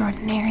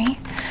extraordinary,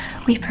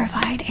 we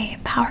provide a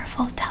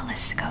powerful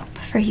telescope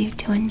for you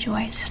to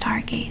enjoy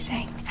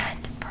stargazing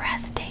and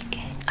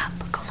breathtaking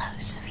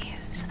up-close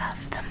views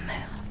of the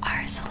moon.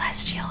 Our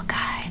celestial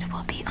guide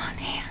will be on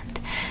hand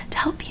to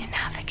help you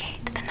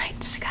navigate the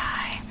night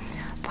sky,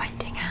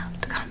 pointing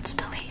out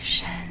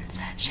constellations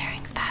and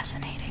sharing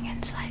fascinating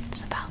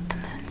insights about the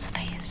moon's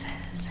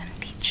phases and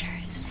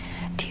features.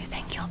 Do you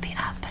think you'll be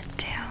up at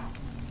 2?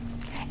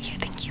 You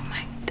think you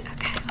might?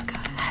 Okay, I'll go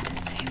ahead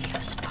and save you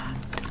a spot.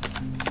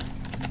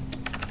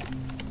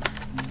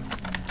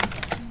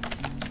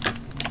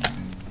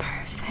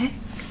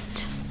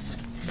 Perfect.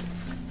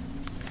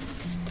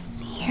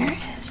 Here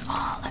is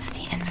all of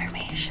the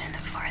information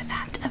for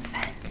that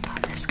event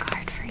on this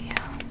card for you.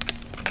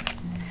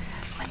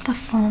 With the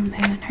full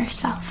moon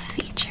herself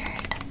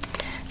featured,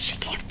 she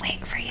can't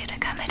wait for you to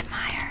come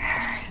admire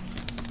her.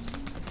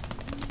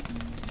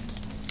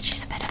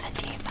 She's a bit of a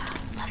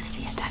diva, loves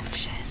the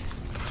attention.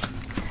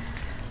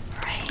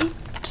 Right,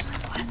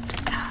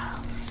 what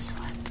else?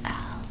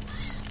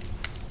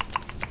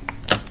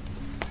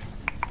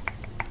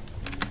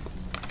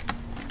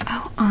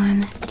 Oh,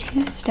 on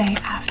Tuesday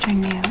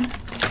afternoon,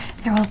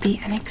 there will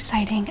be an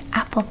exciting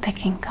apple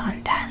picking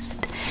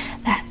contest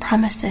that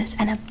promises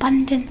an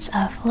abundance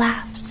of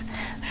laughs,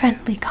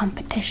 friendly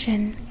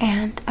competition,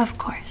 and, of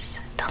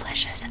course,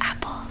 delicious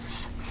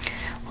apples.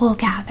 We'll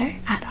gather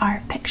at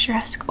our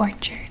picturesque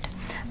orchard,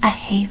 a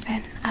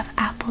haven of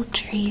apple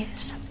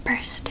trees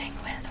bursting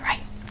with ripe,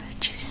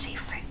 juicy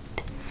fruit.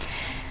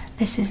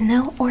 This is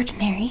no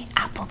ordinary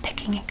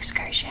apple-picking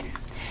excursion.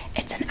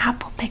 It's an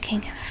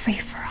apple-picking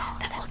free-for-all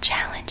that will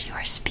challenge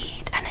your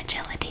speed and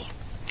agility.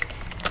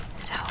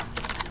 So,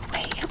 the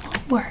way it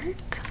will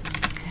work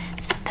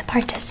is that the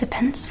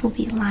participants will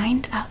be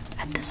lined up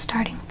at the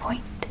starting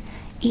point,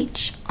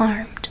 each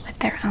armed with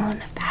their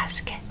own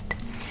basket.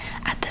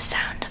 At the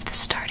sound of the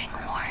starting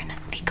horn,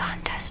 the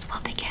contest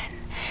will begin,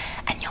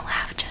 and you'll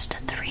have just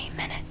 3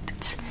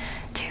 minutes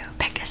to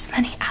pick as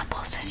many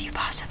apples as you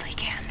possibly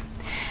can.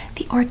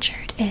 The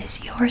orchard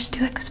is yours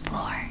to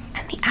explore,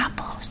 and the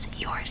apples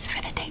yours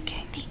for the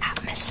taking. The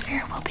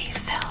atmosphere will be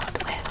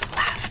filled with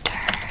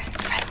laughter and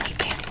friendly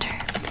banter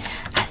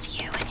as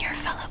you and your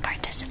fellow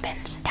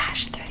participants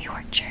dash through the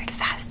orchard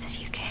fast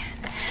as you can,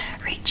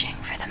 reaching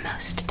for the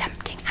most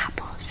tempting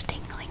apples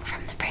dangling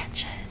from the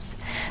branches,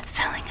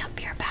 filling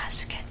up your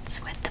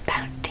baskets with the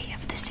bounty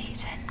of the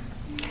season.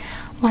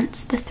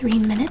 Once the 3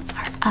 minutes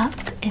are up,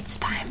 it's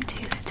time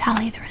to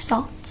tally the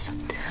results.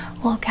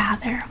 We'll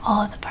gather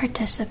all the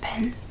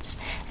participants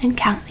and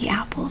count the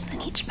apples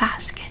in each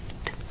basket.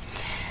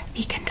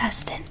 The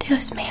contestant who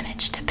has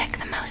managed to pick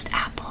the most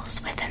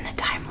apples within the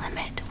time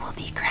limit will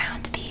be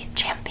crowned the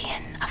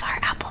champion of our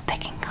apple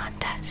picking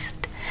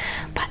contest.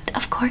 But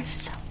of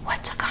course,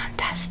 what's a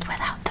contest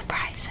without the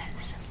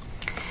prizes?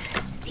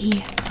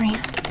 The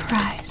grand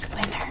prize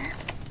winner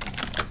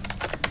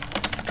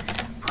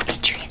will be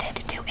treated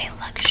to a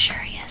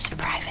luxurious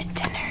private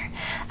dinner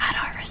at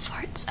our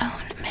resort's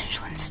own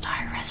Michelin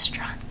star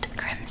restaurant,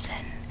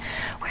 Crimson,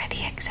 where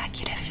the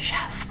executive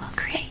chef will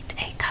create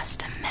a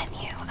custom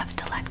menu of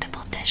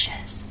delectable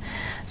dishes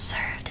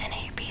served in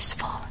a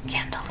peaceful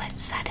candlelit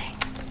setting.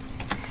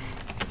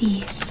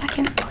 The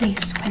second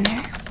place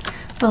winner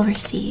will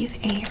receive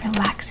a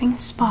relaxing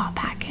spa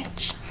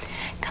package,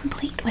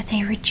 complete with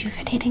a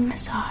rejuvenating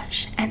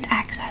massage and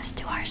access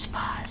to our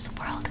spa's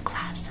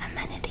world-class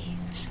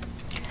amenities.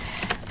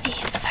 The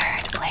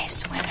third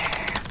place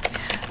winner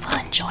will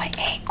enjoy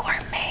a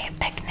gourmet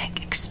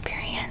picnic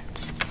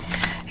experience.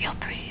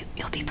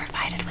 You'll be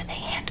provided with a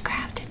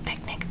handcrafted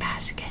picnic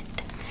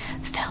basket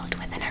filled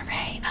with an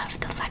array of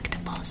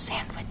delectable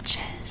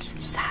sandwiches,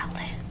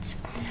 salads,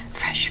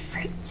 fresh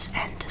fruits,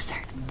 and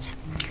desserts.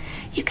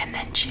 You can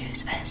then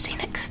choose a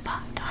scenic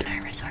spot on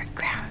our resort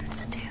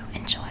grounds to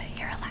enjoy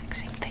your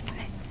relaxing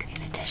picnic.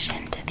 In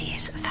addition to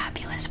these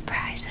fabulous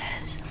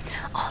prizes,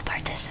 all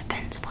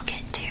participants will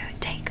get to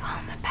take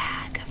home a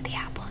bag of the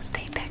apples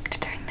they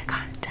picked during the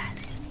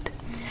contest.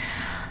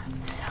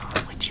 So,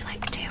 would you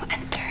like to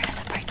enter as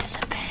a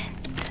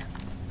participant?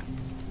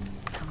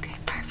 Okay,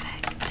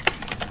 perfect.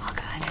 I'll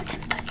go ahead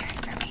and input your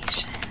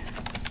information.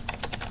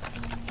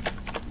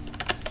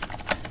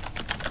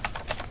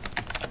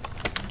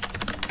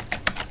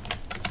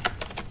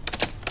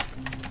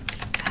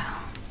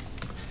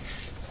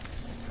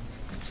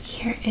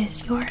 Here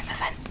is your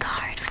event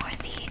card for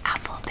the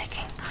apple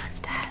picking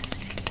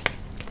contest.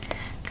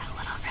 Got a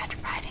little Red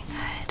Riding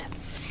Hood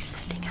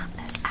lifting out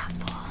this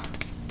apple.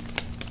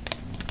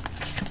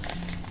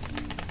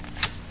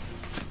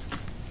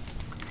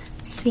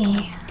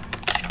 See,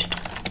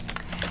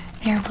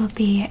 there will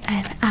be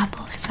an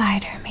apple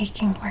cider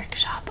making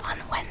workshop on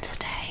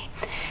Wednesday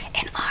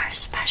in our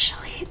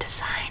specially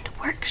designed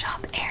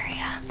workshop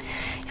area.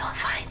 You'll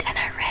find an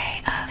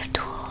array of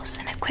tools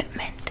and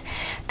equipment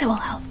that will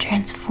help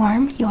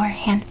transform your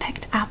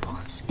hand-picked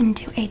apples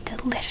into a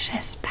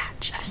delicious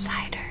batch of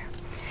cider.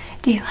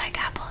 Do you like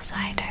apple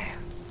cider?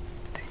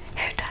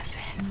 Who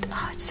doesn't?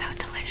 Oh, it's so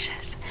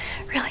delicious.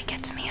 Really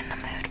gets me in the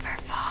mood for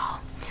fall.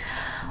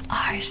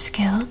 Our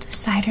skilled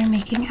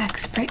cider-making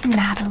expert,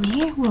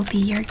 Natalie, will be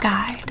your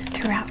guide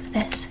throughout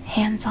this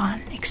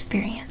hands-on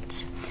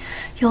experience.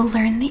 You'll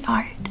learn the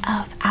art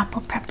of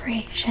apple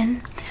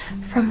preparation,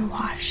 from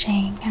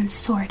washing and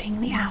sorting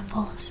the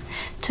apples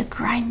to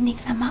grinding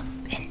them up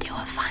into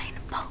a fine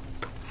pulp.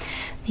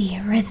 The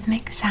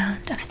rhythmic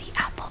sound of the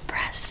apple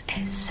press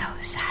is so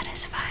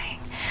satisfying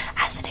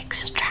as it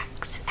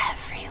extracts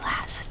every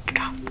last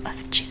drop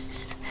of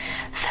juice,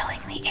 filling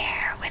the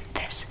air with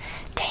this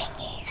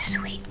tangy,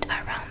 sweet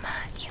aroma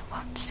you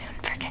won't soon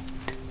forget.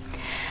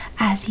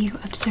 As you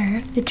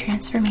observe the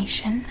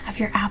transformation of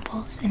your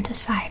apples into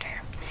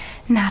cider,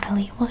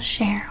 Natalie will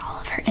share all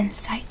of her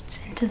insights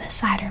into the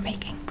cider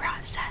making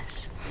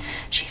process.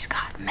 She's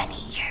got many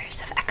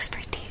years of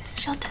expertise.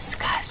 She'll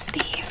discuss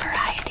the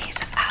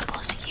varieties of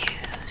apples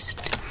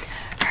used,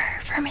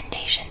 her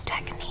fermentation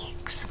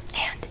techniques,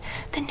 and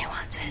the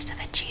nuances of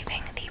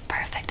achieving the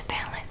perfect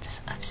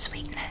balance of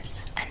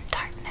sweetness and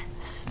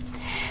tartness.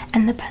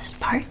 And the best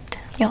part,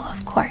 you'll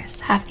of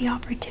course have the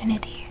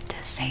opportunity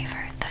to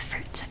savor the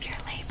fruits of your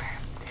labor.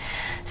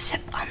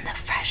 Sip on the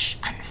fresh,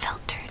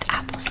 unfiltered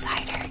apple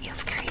cider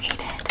you've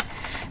created,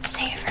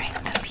 savoring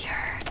the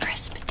pure,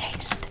 crisp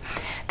taste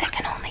that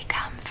can only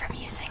come from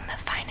using the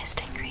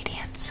finest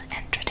ingredients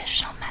and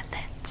traditional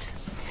methods.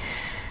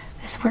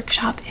 This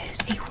workshop is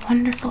a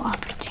wonderful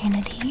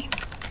opportunity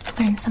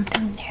to learn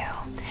something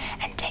new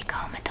and take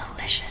home a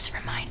delicious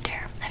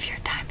reminder of your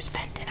time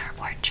spent in our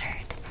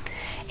orchard.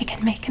 It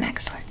can make an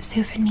excellent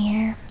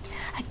souvenir,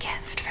 a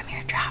gift from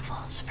your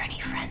travels for any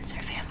friends or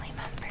family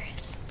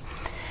members.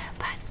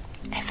 But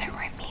if it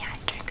were me,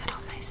 I'd drink it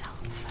all myself.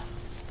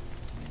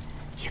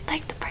 You'd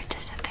like to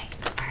participate?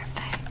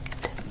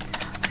 Perfect.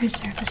 I'll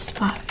reserve a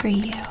spot for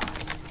you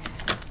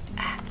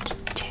at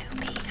 2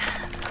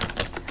 p.m.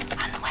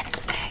 on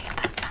Wednesday, if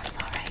that sounds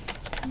alright.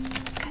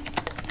 Good.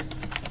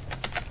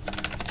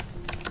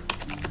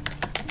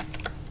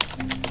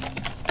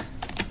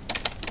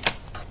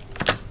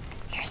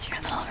 Here's your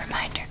little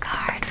reminder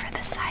card for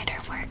the cider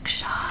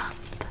workshop.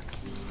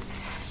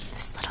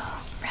 This little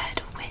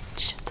red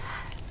witch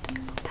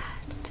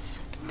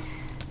pats,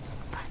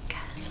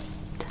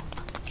 bucket,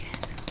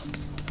 pumpkin.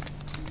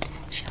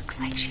 She looks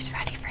like she's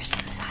ready for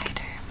some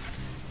cider.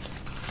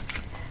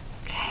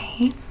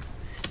 Okay.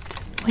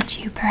 Would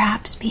you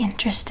perhaps be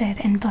interested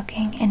in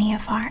booking any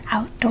of our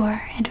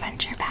outdoor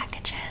adventure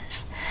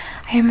packages?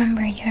 I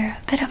remember you're a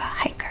bit of a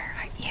hiker,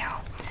 aren't you?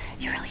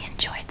 You really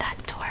enjoyed that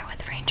tour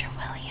with Ranger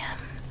William.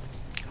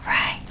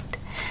 Right.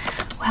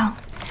 Well,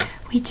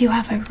 we do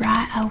have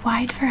a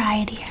wide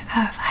variety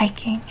of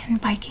hiking and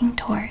biking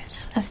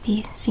tours of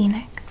the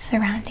scenic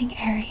surrounding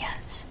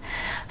areas,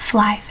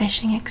 fly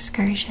fishing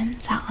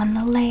excursions out on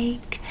the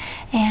lake,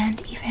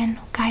 and even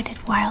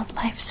guided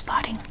wildlife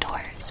spotting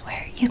tours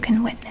where you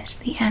can witness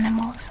the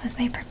animals as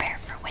they prepare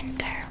for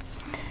winter.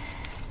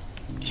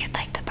 You'd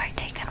like to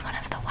partake in one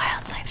of the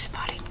wildlife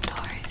spotting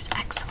tours?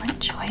 Excellent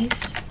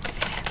choice.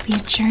 Be a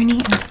journey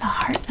into the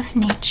heart of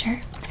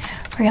nature,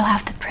 where you'll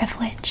have the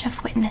privilege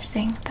of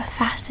witnessing the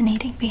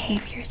fascinating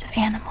behaviors of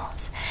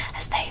animals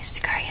as they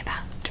scurry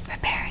about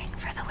preparing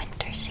for the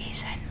winter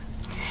season.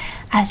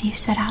 As you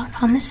set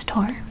out on this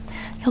tour,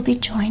 you'll be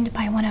joined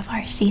by one of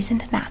our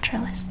seasoned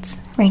naturalists,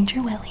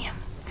 Ranger William.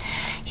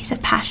 He's a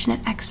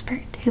passionate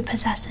expert who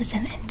possesses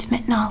an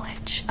intimate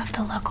knowledge of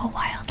the local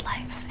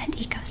wildlife and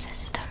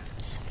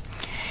ecosystems.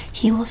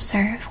 He will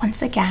serve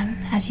once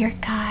again as your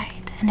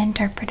guide and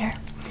interpreter,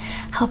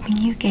 helping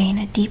you gain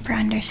a deeper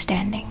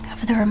understanding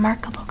of the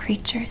remarkable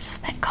creatures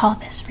that call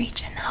this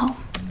region home.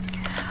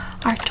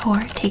 Our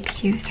tour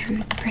takes you through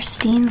the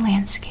pristine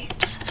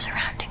landscapes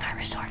surrounding our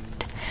resort,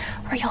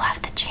 where you'll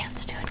have the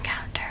chance to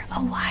encounter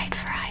a wide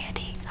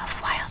variety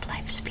of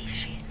wildlife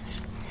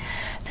species.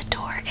 The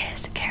tour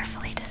is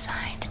carefully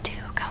designed to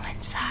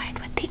coincide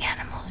with the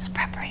animals'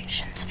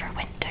 preparations for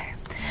winter,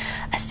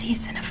 a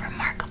season of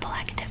remarkable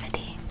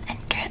activity and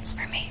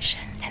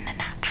transformation in the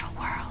natural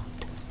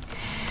world.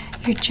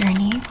 Your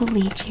journey will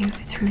lead you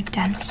through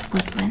dense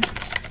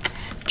woodlands,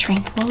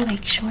 tranquil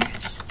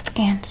lakeshores,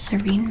 and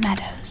serene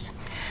meadows,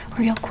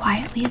 where you'll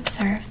quietly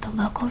observe the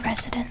local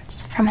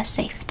residents from a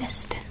safe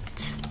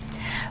distance.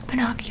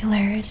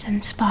 Binoculars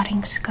and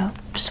spotting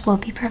scopes will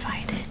be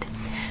provided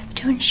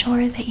to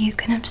ensure that you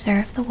can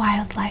observe the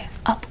wildlife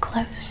up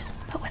close,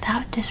 but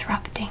without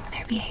disrupting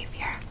their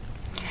behavior.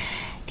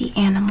 The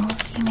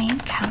animals you may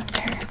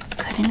encounter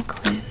could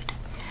include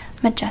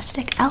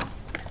majestic elk,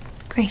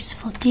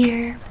 graceful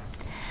deer,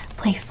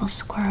 playful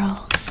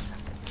squirrels,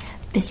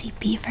 busy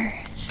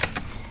beavers,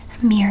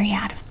 a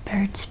myriad of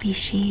bird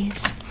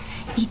species,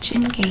 each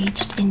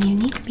engaged in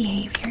unique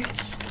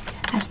behaviors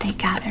as they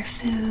gather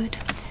food,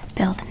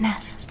 build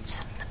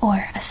nests,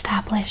 or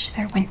establish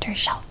their winter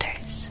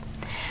shelters.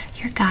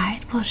 Your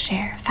guide will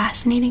share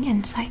fascinating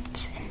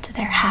insights into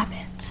their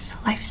habits,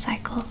 life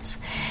cycles,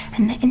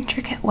 and the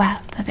intricate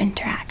web of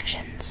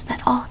interactions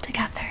that all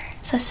together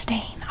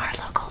sustain our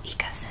local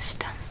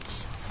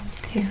ecosystems.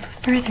 To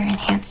further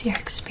enhance your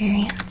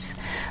experience,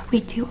 we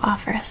do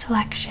offer a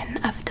selection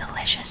of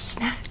delicious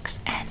snacks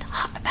and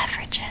hot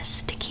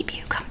beverages to keep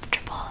you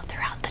comfortable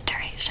throughout the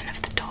duration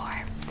of the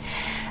tour.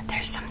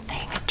 There's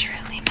something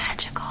truly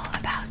magical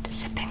about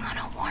sipping on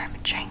a warm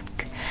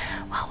drink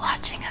while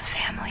watching a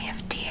family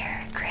of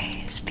deer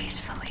graze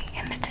peacefully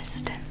in the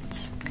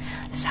distance.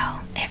 So,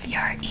 if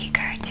you're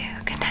eager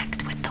to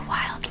connect with the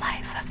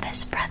wildlife of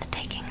this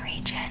breathtaking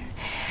region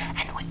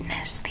and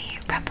witness the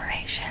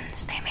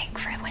preparations they make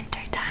for winter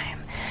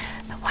time,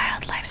 the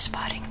wildlife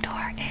spotting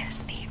tour is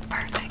the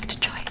perfect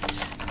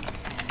choice.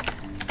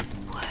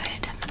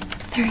 Would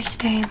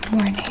Thursday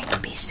morning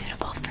be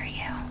suitable for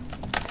you?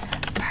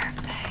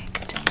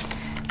 Perfect.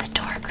 The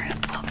tour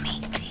group will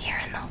meet here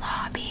in the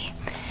lobby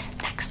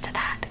next to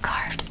that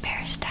carved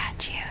bear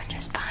statue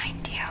just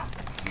behind you.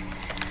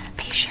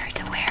 Be sure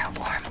to wear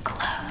warm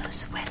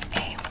clothes with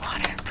a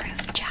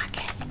waterproof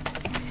jacket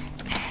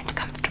and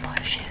comfortable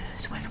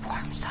shoes with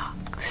warm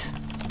socks.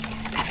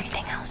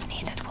 Everything else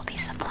needed will be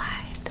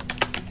supplied.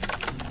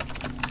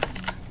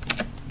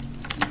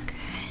 Good.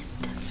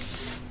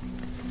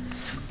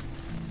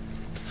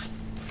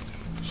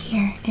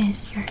 Here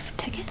is your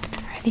ticket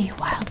for the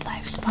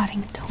wildlife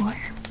spotting tour.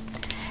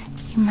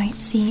 You might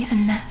see a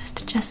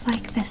nest just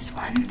like this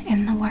one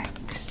in the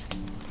works.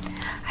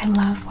 I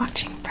love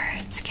watching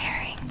birds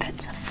carrying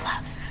bits of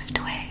fluff,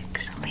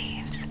 twigs,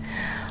 leaves,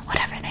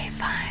 whatever they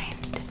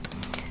find,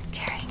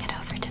 carrying it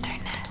over to their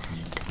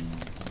nest.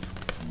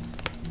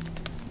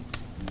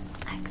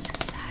 Legs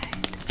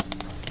inside.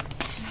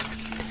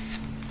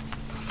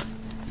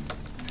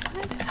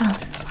 What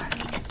else is on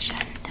the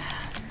agenda?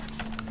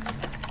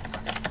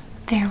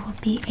 There will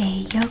be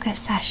a yoga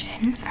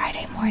session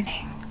Friday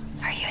morning.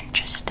 Are you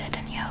interested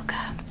in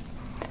yoga?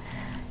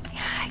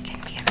 Yeah, it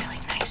can be a really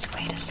nice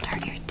way to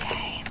start your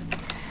day,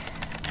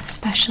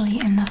 especially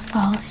in the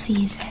fall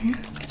season.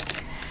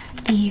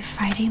 The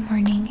Friday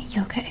morning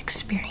yoga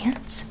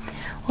experience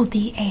will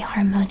be a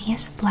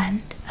harmonious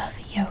blend of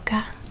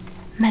yoga,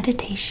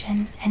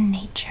 meditation, and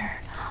nature,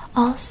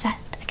 all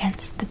set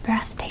against the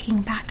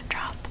breathtaking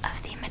backdrop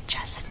of the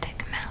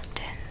majestic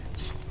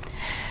mountains.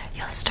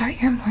 You'll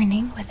start your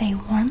morning with a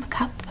warm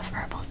cup of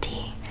herbal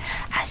tea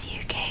as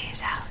you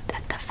gaze out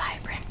at the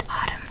vibrant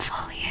autumn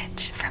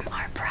foliage from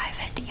our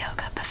private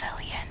yoga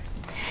pavilion.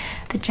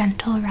 The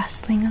gentle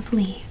rustling of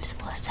leaves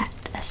will set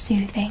a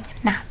soothing,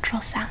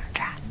 natural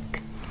soundtrack.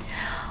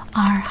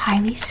 Our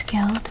highly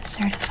skilled,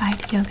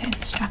 certified yoga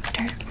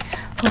instructor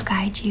will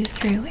guide you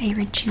through a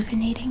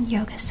rejuvenating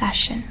yoga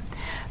session,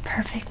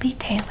 perfectly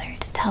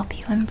tailored to help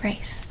you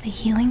embrace the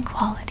healing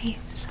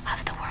qualities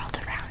of the world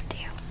around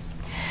you.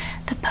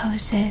 The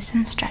poses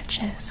and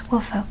stretches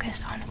will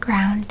focus on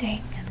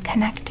grounding and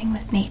connecting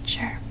with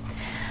nature,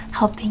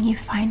 helping you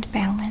find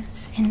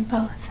balance in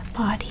both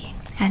body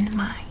and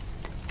mind.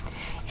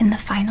 In the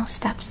final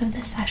steps of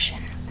the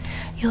session,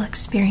 you'll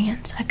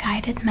experience a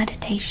guided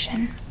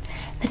meditation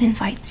that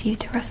invites you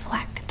to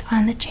reflect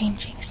on the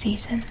changing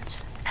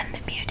seasons and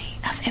the beauty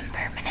of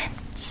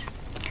impermanence.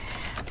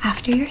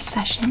 After your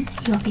session,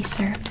 you will be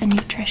served a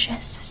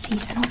nutritious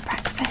seasonal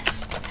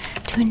breakfast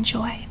to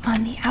enjoy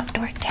on the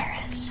outdoor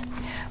terrace,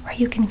 where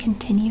you can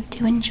continue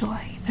to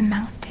enjoy the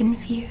mountain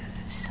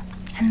views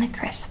and the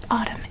crisp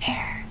autumn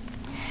air.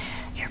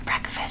 Your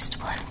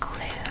breakfast will include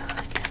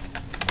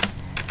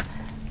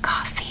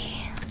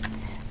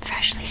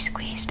freshly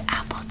squeezed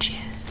apple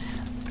juice,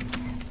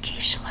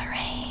 quiche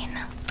Lorraine,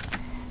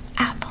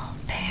 apple,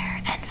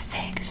 pear, and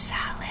fig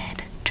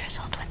salad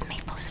drizzled with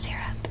maple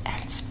syrup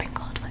and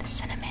sprinkled with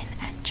cinnamon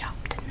and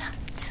chopped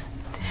nuts,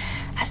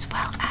 as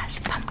well as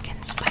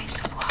pumpkin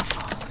spice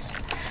waffles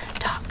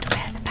topped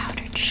with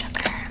powdered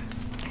sugar.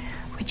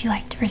 Would you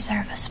like to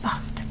reserve a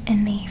spot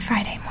in the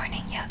Friday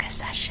morning yoga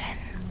session?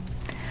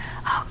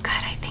 Oh, good,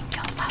 I think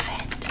you'll love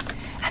it.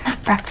 And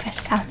that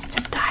breakfast sounds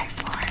to die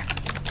for.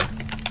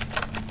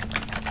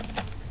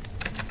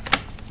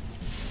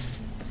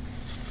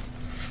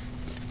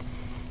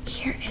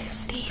 Here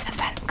is the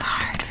event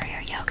card for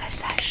your yoga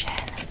session.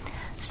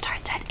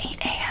 Starts at 8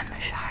 a.m.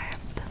 sharp.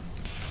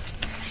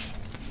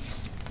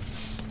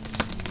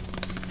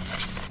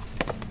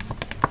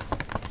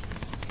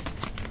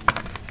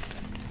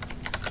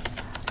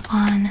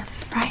 On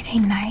Friday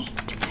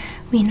night,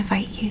 we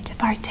invite you to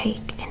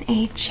partake in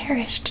a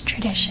cherished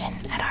tradition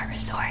at our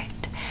resort.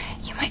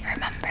 You might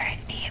remember it,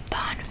 the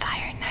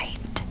bonfire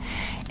night.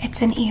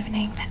 It's an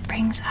evening that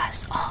brings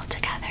us all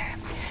together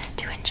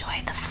to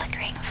enjoy the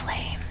flickering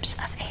flames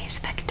of a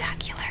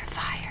spectacular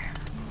fire.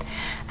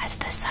 As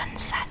the sun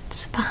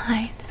sets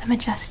behind the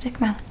majestic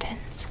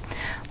mountains,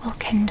 we'll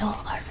kindle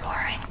a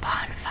roaring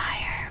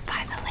bonfire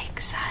by the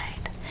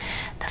lakeside.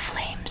 The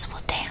flames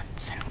will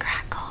dance and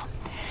crackle,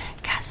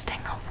 casting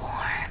a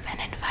warm and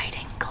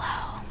inviting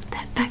glow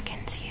that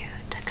beckons you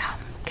to come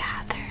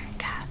gather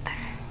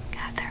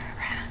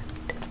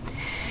around.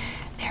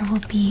 There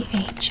will be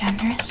a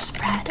generous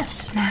spread of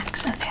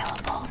snacks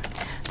available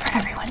for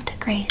everyone to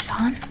graze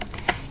on,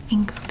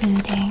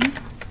 including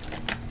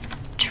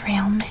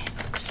trail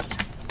mix,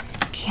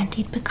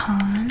 candied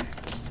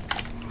pecans,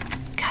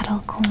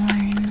 kettle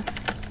corn,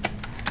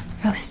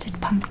 roasted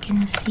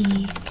pumpkin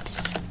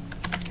seeds,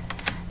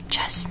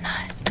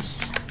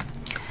 chestnuts,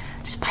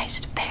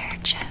 spiced pear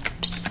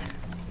chips,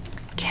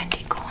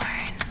 candy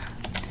corn,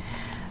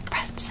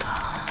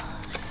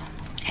 pretzels,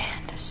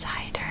 and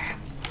cider.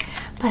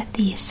 But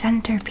the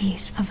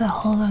centerpiece of the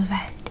whole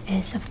event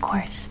is, of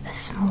course, the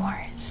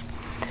s'mores.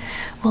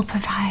 We'll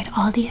provide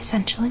all the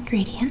essential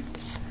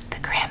ingredients, the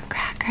graham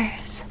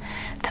crackers,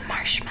 the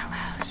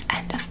marshmallows,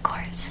 and of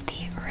course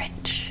the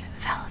rich,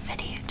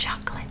 velvety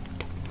chocolate.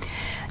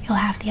 You'll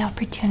have the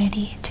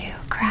opportunity to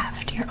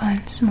craft your own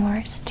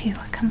s'mores to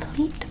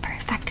complete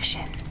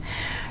perfection,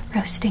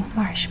 roasting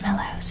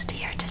marshmallows to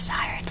your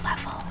desired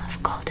level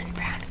of golden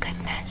brown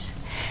goodness,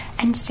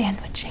 and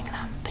sandwiching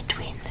them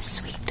between the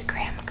sweet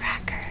graham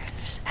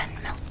crackers and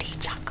melty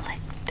chocolate.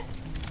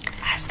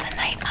 As the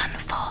night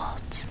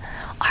unfolds,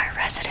 our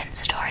resident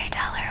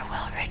storyteller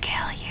will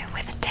regale you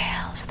with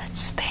tales that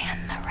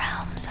span the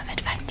realms of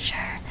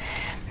adventure,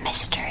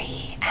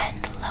 mystery,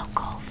 and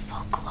local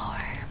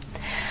folklore.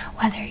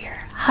 Whether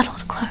you're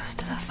huddled close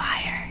to the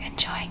fire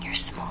enjoying your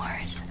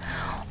s'mores,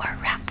 or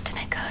wrapped in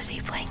a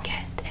cozy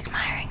blanket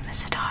admiring the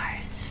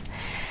stars,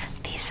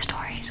 these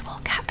stories will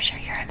capture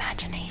your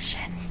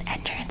imagination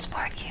and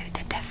transport you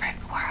to different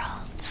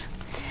worlds.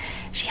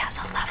 She has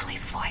a lovely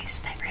voice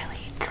that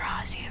really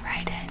draws you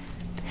right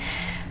in.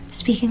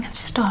 Speaking of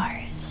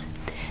stars,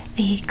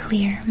 the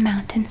clear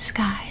mountain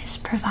skies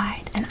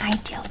provide an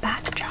ideal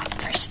backdrop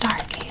for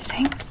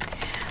stargazing.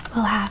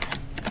 We'll have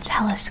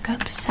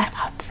telescopes set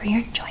up for your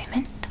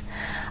enjoyment,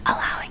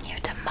 allowing you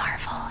to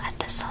marvel at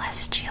the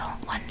celestial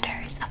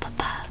wonders up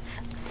above.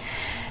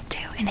 To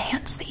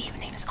enhance the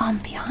evening's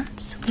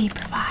ambiance, we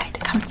provide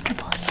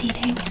comfortable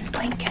seating and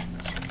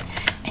blankets,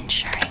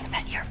 ensuring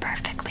that you're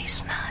perfectly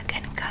snug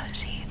and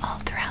cozy all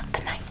throughout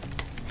the night.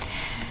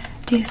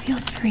 Do feel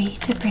free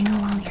to bring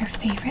along your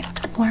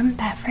favorite warm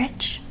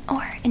beverage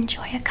or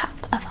enjoy a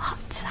cup of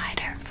hot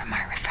cider from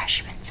our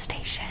refreshment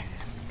station.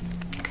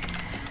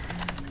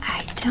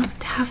 I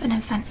don't have an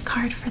event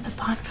card for the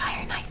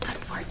bonfire night,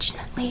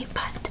 unfortunately,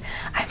 but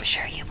I'm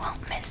sure you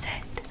won't miss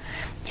it.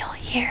 You'll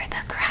hear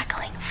the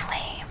crackling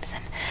flames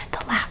and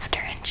the laughter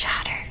and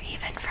chatter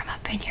even from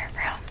up in your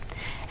room.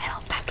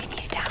 It'll beckon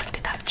you down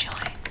to come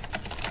join.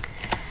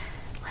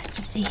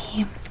 Let's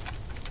see.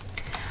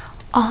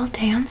 All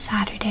day on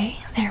Saturday,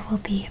 there will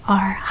be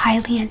our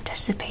highly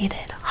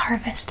anticipated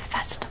Harvest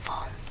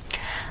Festival,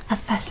 a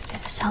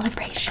festive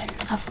celebration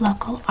of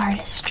local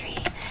artistry,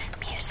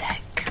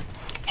 music,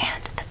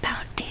 and the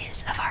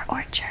bounties of our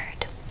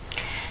orchard.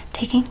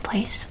 Taking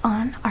place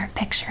on our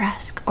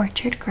picturesque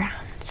orchard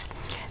grounds,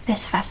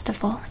 this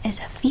festival is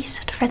a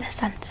feast for the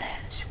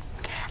senses.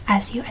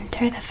 As you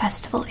enter the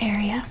festival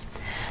area,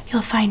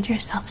 you'll find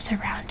yourself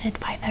surrounded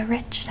by the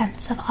rich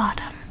sense of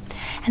autumn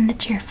and the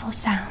cheerful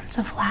sounds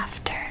of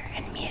laughter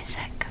and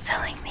music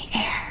filling the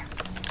air.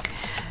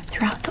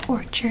 Throughout the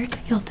orchard,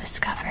 you'll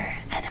discover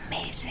an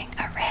amazing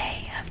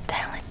array of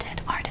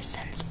talented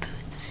artisans'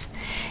 booths,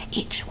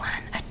 each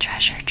one a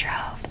treasure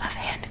trove of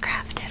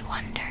handcrafted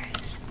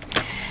wonders.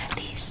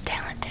 These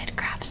talented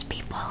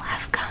craftspeople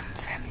have come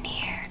from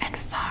near and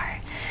far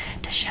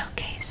to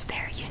showcase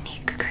their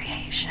unique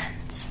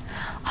creations,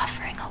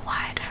 offering a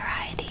wide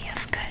variety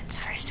of goods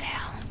for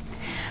sale,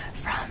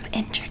 from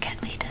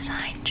intricately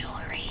designed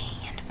jewelry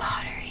and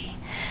pottery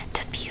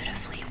to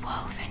beautifully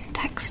woven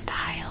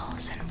textiles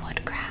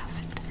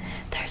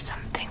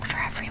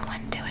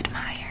everyone to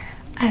admire.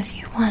 As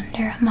you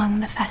wander among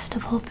the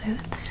festival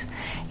booths,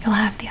 you'll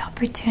have the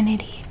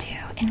opportunity to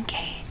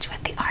engage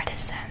with the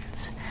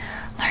artisans,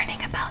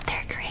 learning about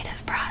their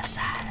creative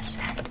process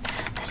and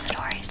the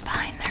stories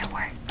behind their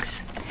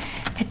works.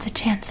 It's a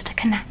chance to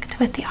connect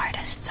with the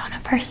artists on a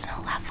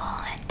personal level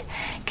and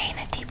gain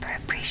a deeper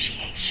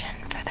appreciation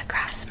for the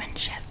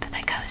craftsmanship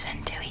that goes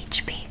into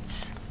each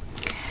piece.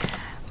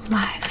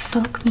 Live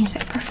folk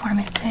music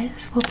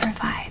performances will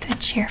provide a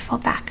cheerful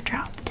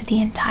backdrop to the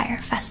entire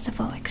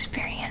festival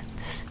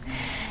experience.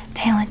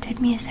 Talented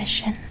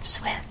musicians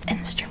with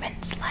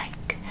instruments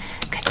like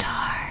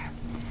guitar,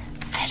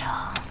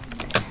 fiddle,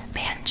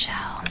 banjo,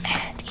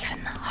 and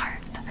even the harp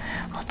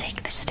will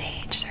take the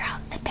stage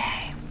throughout the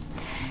day.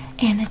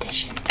 In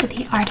addition to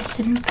the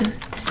artisan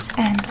booths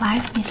and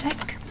live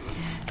music,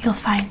 you'll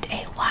find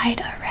a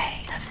wide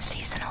array of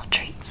seasonal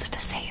treats to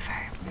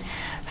savor,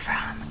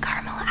 from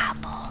caramel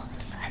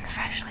apples and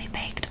freshly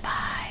baked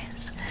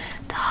pies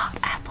to hot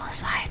apple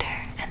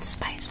cider and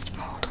spiced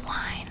mulled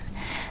wine.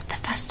 The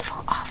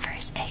festival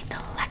offers a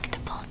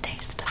delectable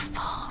taste of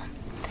fall.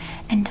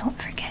 And don't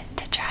forget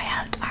to try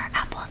out our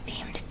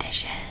apple-themed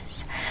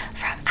dishes,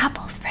 from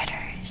apple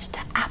fritters to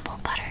apple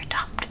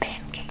butter-topped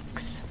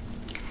pancakes.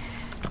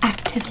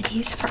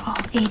 Activities for all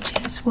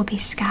ages will be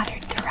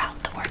scattered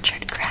throughout the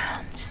orchard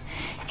grounds,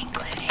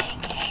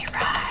 including hay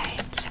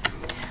rides,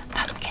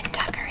 pumpkin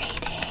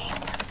decorating,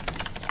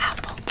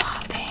 apple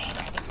popping,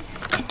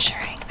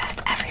 ensuring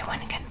that everyone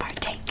can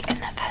partake in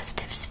the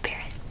festive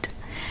spirit.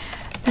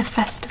 The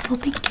festival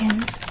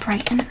begins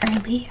bright and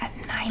early at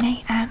 9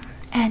 a.m.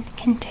 and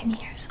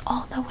continues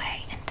all the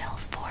way until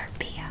 4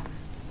 p.m.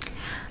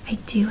 I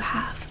do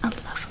have a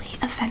lovely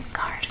event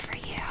card for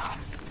you.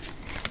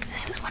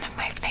 This is one of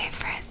my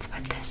favorites,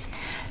 with this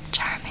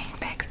charming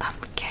big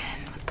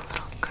pumpkin with the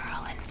little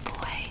girl and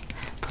boy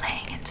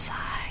playing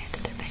inside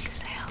the big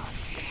sail.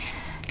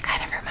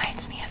 Kind of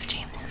reminds me of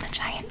James and the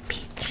Giant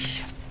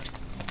Peach.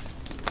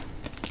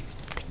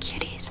 The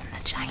cuties and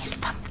the giant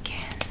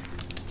pumpkin.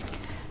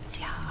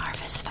 So yeah,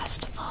 Harvest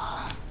Festival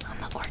on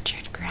the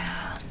orchard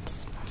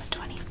grounds on the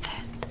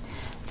 25th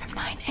from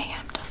 9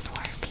 a.m. to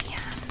 4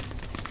 p.m.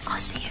 I'll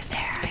see you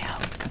there, I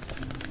hope.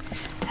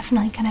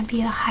 Definitely gonna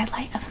be the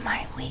highlight of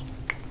my week.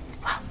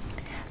 Well,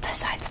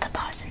 besides the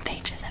Paws and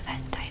Pages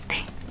event, I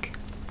think.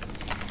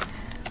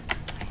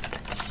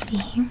 Let's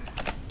see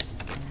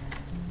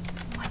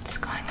what's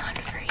going on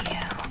for you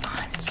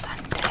on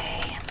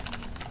Sunday.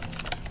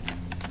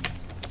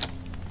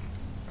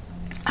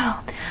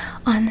 Oh,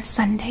 on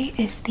Sunday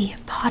is the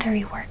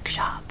pottery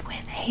workshop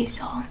with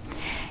Hazel.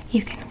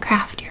 You can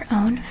craft your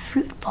own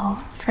fruit bowl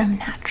from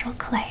natural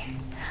clay,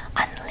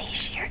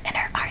 unleash your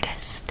inner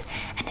artist,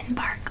 and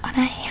embark on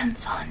a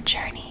hands-on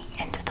journey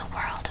into the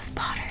world of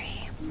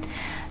pottery.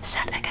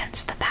 Set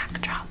against the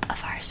backdrop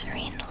of our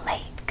serene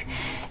lake,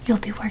 you'll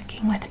be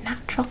working with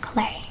natural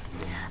clay,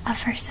 a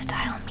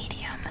versatile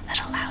medium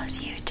that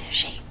allows you to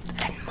shape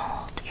and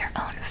mold your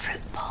own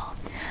fruit bowl,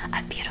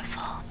 a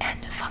beautiful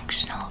and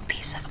functional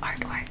piece of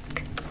artwork.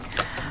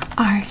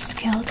 Our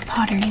skilled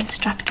pottery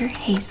instructor,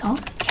 Hazel,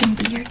 can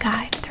be your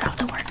guide throughout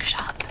the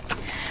workshop,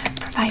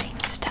 providing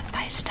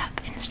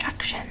step-by-step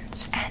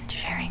instructions and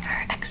sharing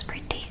her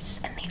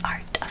expertise in the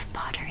art of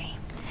pottery.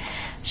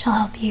 She'll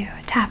help you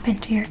tap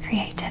into your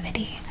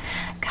creativity,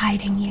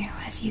 guiding you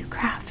as you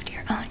craft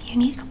your own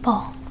unique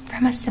bowl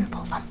from a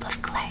simple lump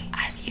of clay.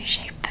 As you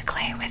shape the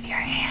clay with your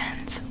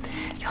hands,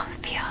 you'll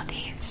feel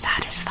the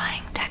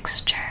satisfying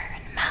texture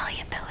and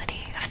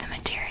malleability of the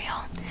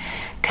material,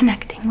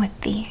 connecting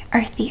with the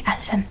earthy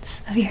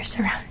essence of your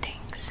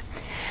surroundings.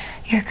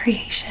 Your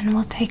creation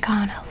will take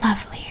on a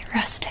lovely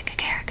rustic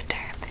character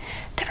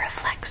that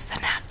reflects the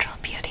natural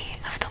beauty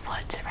of the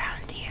woods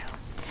around you.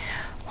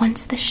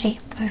 Once the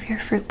shape of your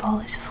fruit bowl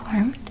is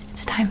formed,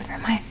 it's time for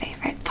my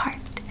favorite part,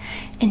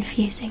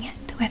 infusing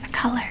it with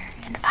color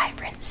and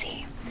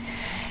vibrancy.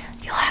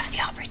 You'll have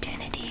the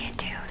opportunity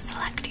to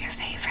select your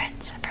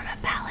favorites from a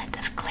palette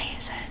of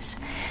glazes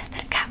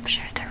that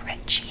capture the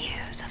rich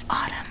hues of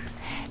autumn,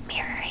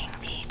 mirroring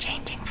the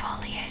changing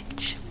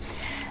foliage.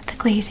 The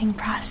glazing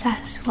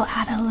process will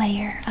add a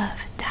layer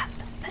of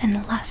depth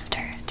and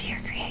luster to your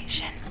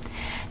creation,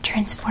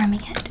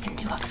 transforming it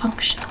into a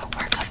functional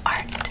work of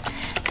art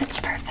that's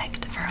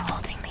perfect for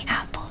holding the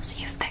apples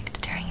you've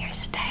picked during your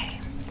stay.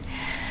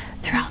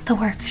 Throughout the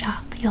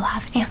workshop, you'll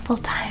have ample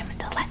time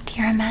to let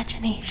your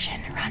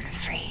imagination run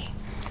free,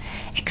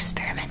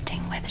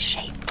 experimenting with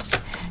shapes,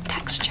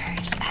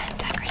 textures, and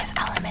decorative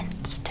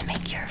elements to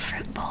make your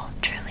fruit bowl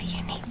truly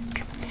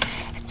unique.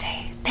 It's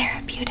a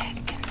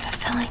therapeutic and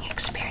fulfilling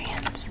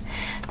experience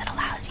that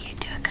allows you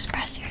to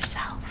express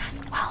yourself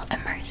while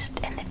immersed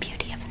in the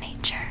beauty of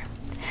nature.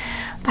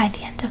 By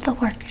the end of the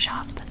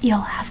workshop,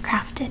 you'll have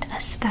crafted a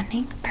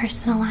stunning,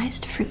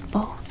 personalized fruit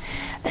bowl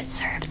that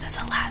serves as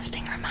a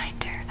lasting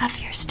reminder of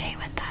your stay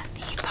with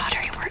us. The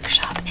pottery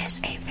workshop is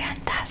a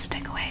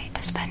fantastic way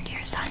to spend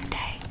your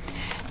Sunday,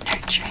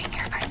 nurturing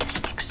your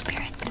artistic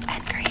spirit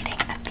and creating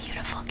a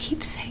beautiful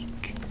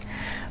keepsake.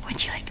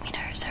 Would you like me to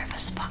reserve a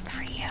spot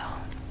for you?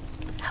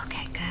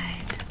 Okay,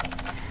 good.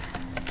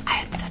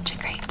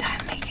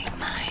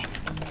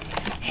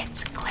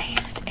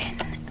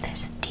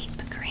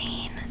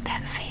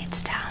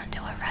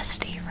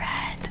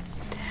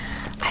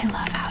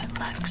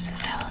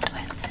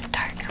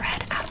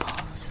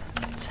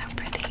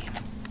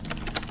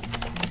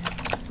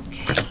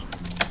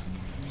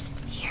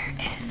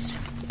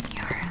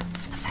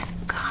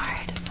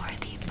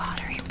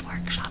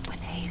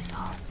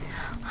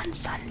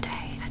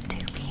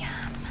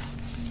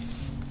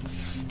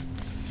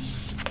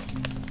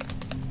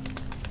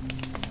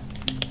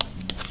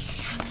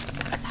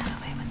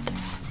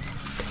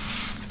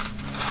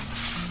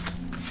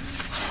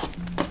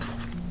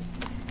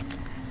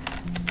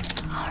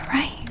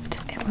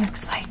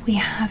 we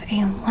have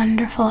a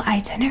wonderful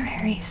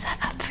itinerary set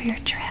up for your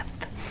trip.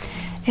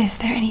 Is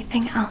there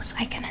anything else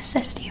I can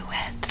assist you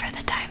with for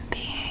the time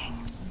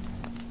being?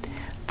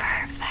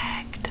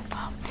 Perfect.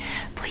 Well,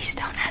 please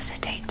don't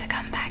hesitate to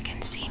come back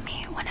and see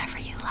me whenever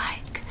you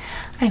like.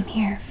 I'm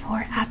here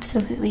for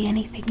absolutely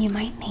anything you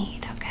might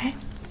need, okay?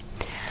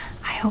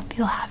 I hope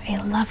you'll have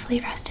a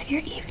lovely rest of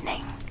your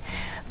evening.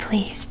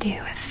 Please do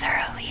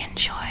thoroughly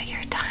enjoy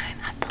your time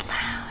at the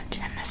lounge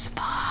and the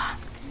spa.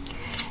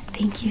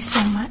 Thank you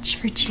so much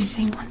for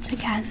choosing once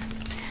again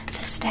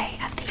to stay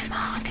at the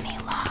Mahogany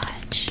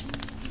Lodge.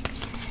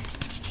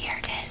 Here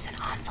is an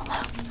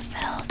envelope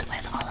filled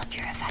with all of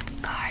your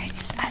event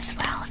cards as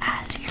well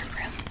as your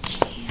room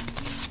key.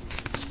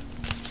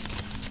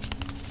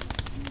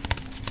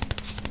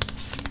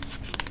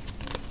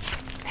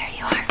 There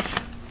you are.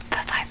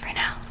 Bye-bye for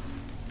now.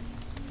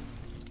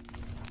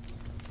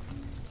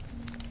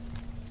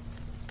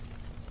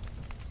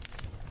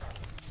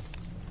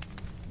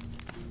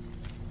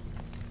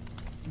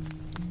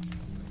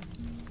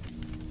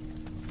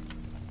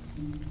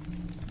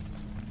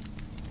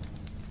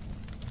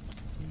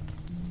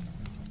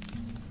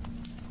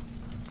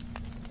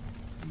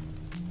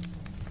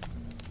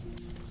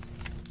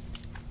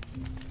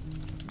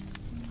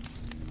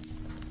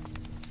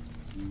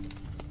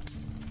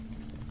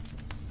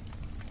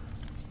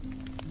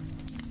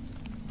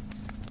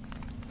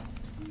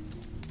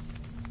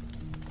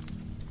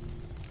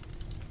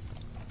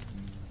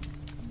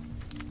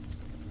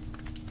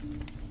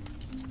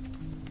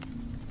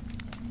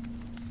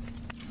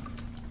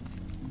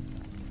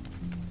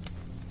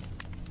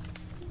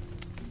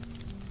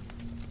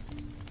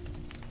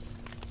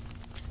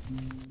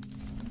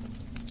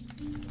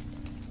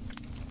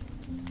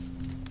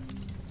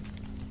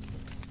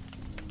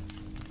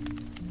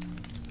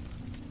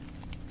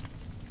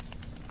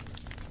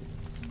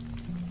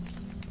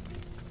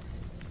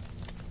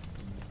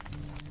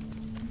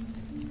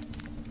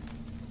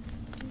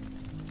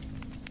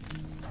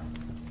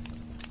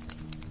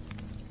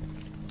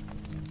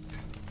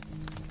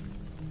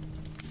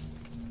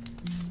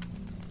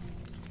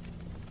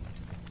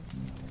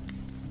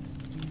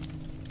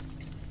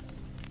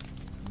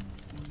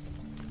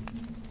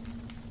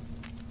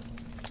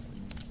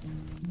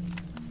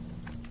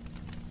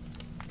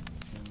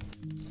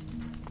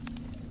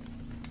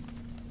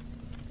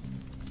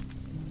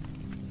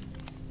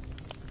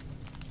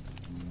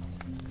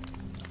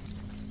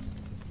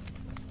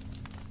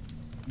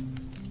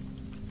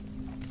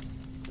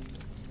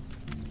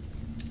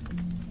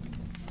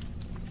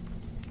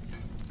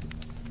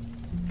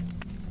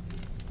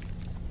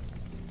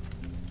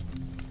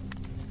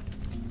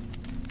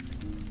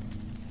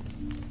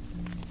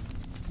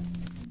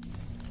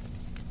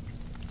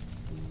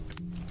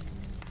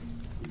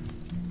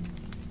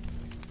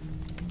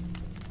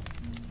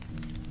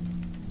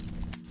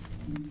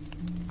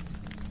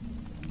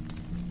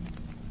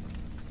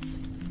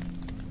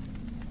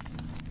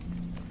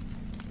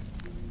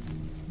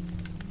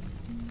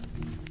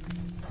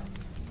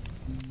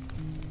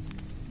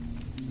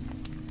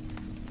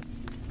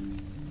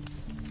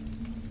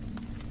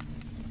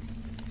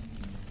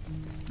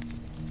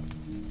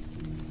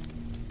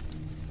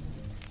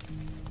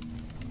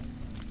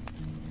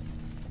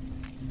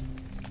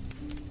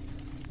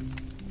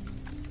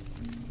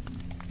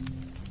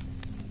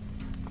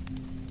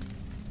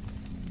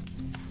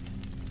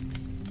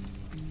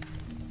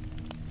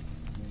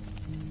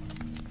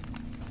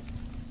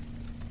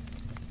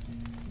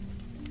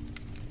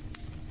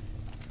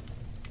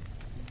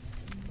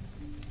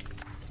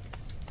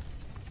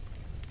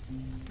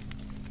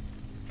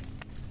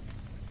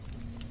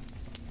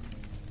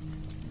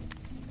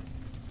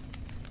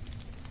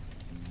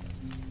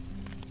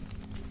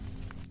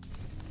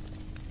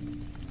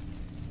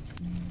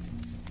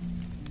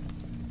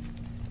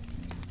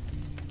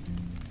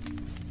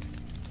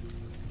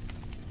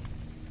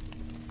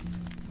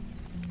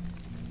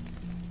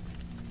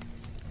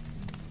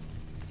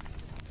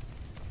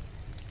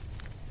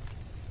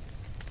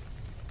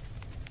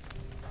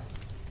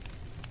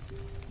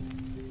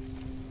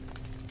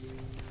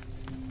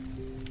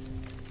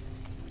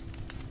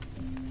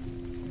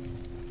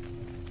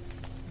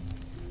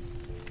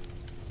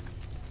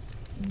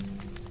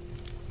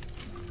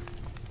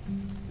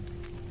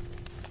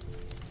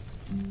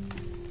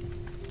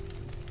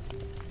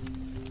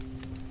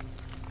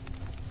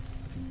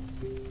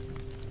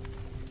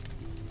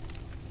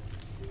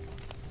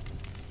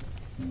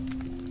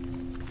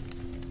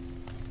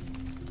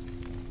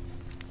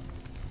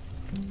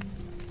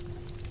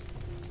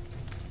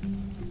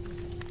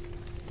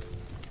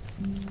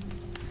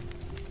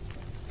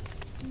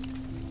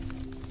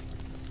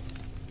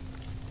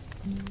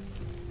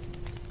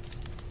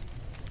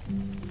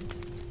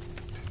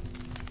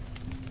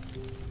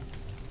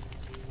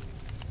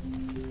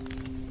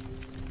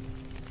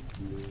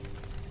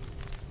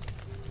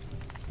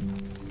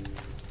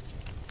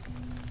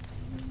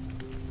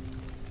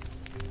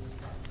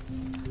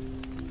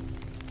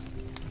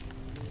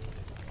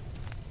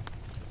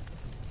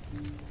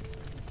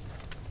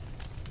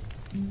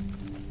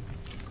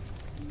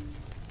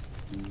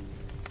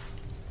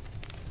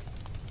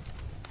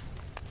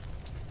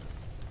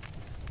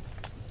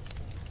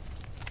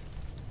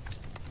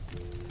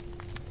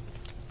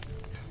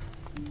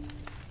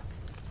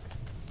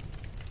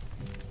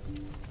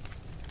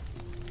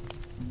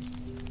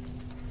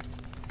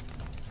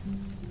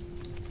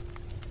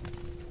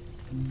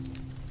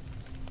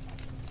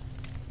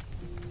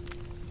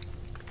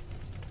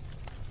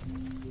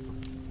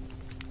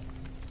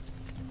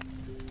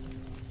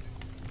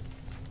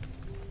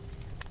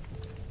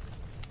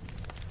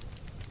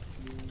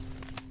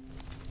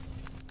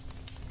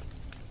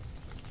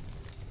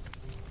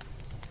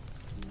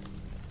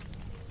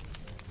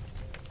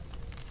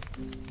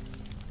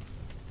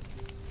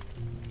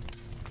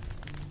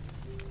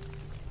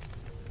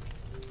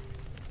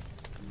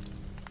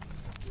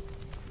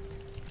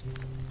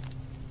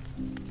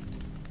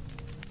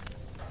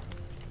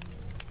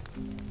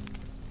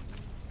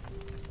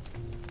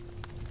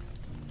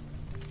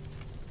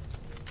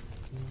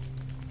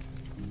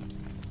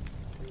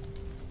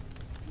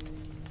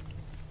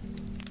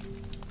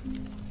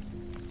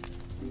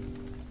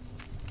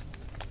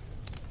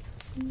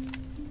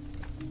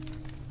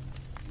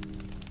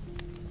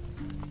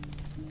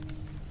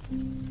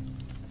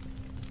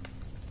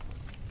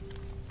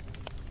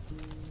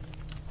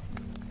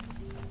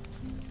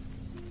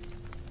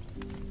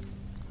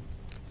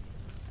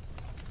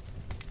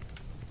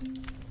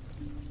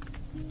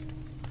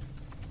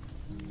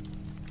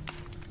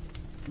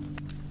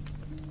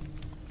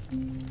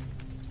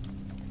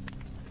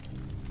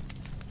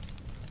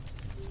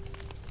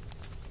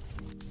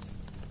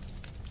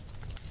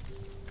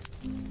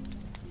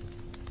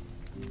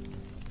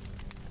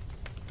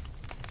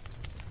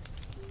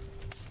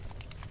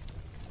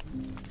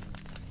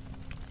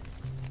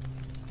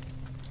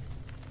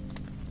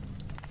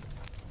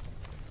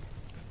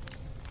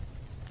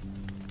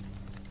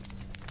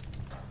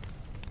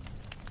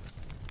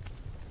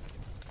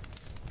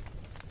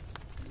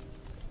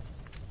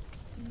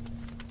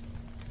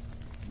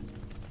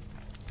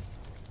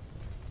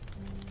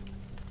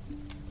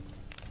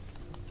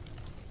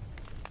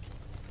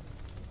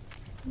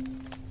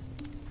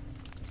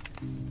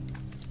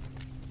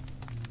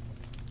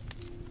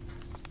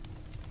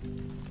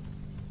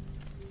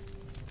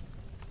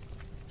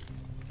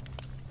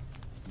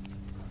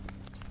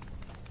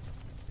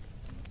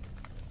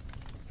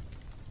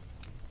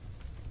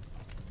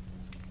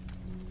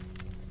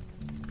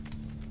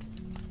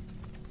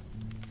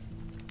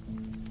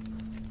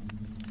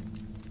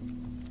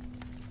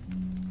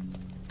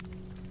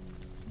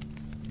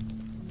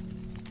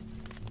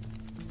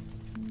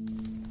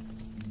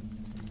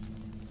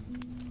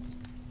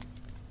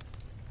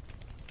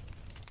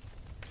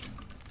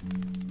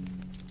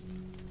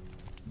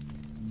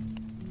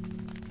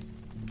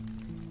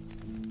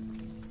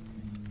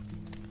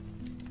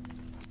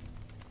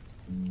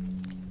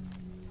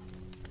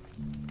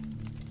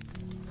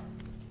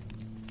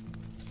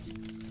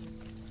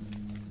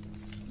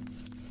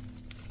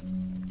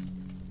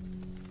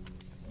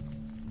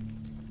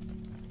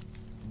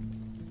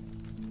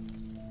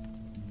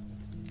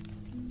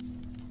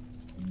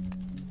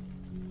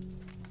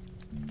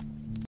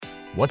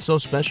 What's so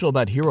special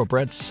about Hero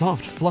Bread's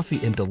soft,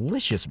 fluffy, and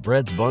delicious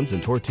breads, buns,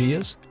 and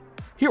tortillas?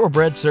 Hero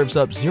Bread serves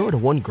up 0 to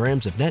 1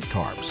 grams of net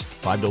carbs,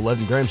 5 to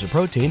 11 grams of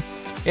protein,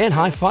 and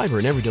high fiber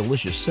in every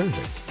delicious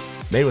serving.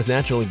 Made with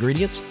natural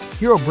ingredients,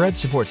 Hero Bread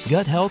supports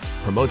gut health,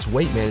 promotes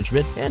weight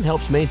management, and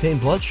helps maintain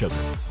blood sugar.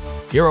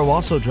 Hero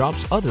also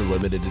drops other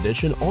limited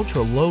edition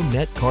ultra-low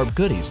net carb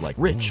goodies like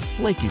rich,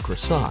 flaky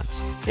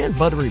croissants and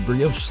buttery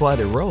brioche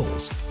slider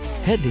rolls.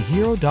 Head to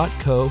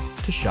hero.co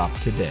to shop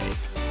today.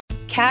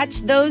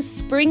 Catch those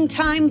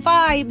springtime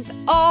vibes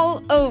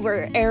all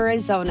over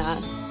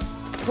Arizona.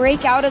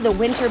 Break out of the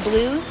winter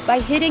blues by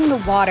hitting the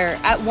water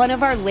at one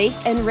of our lake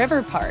and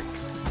river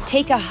parks.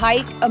 Take a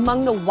hike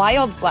among the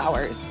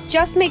wildflowers.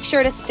 Just make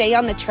sure to stay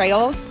on the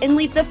trails and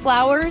leave the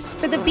flowers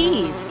for the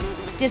bees.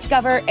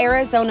 Discover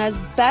Arizona's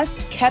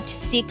best kept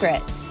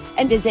secret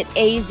and visit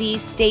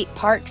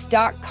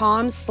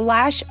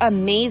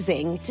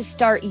azstateparks.com/amazing to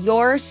start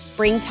your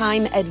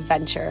springtime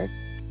adventure.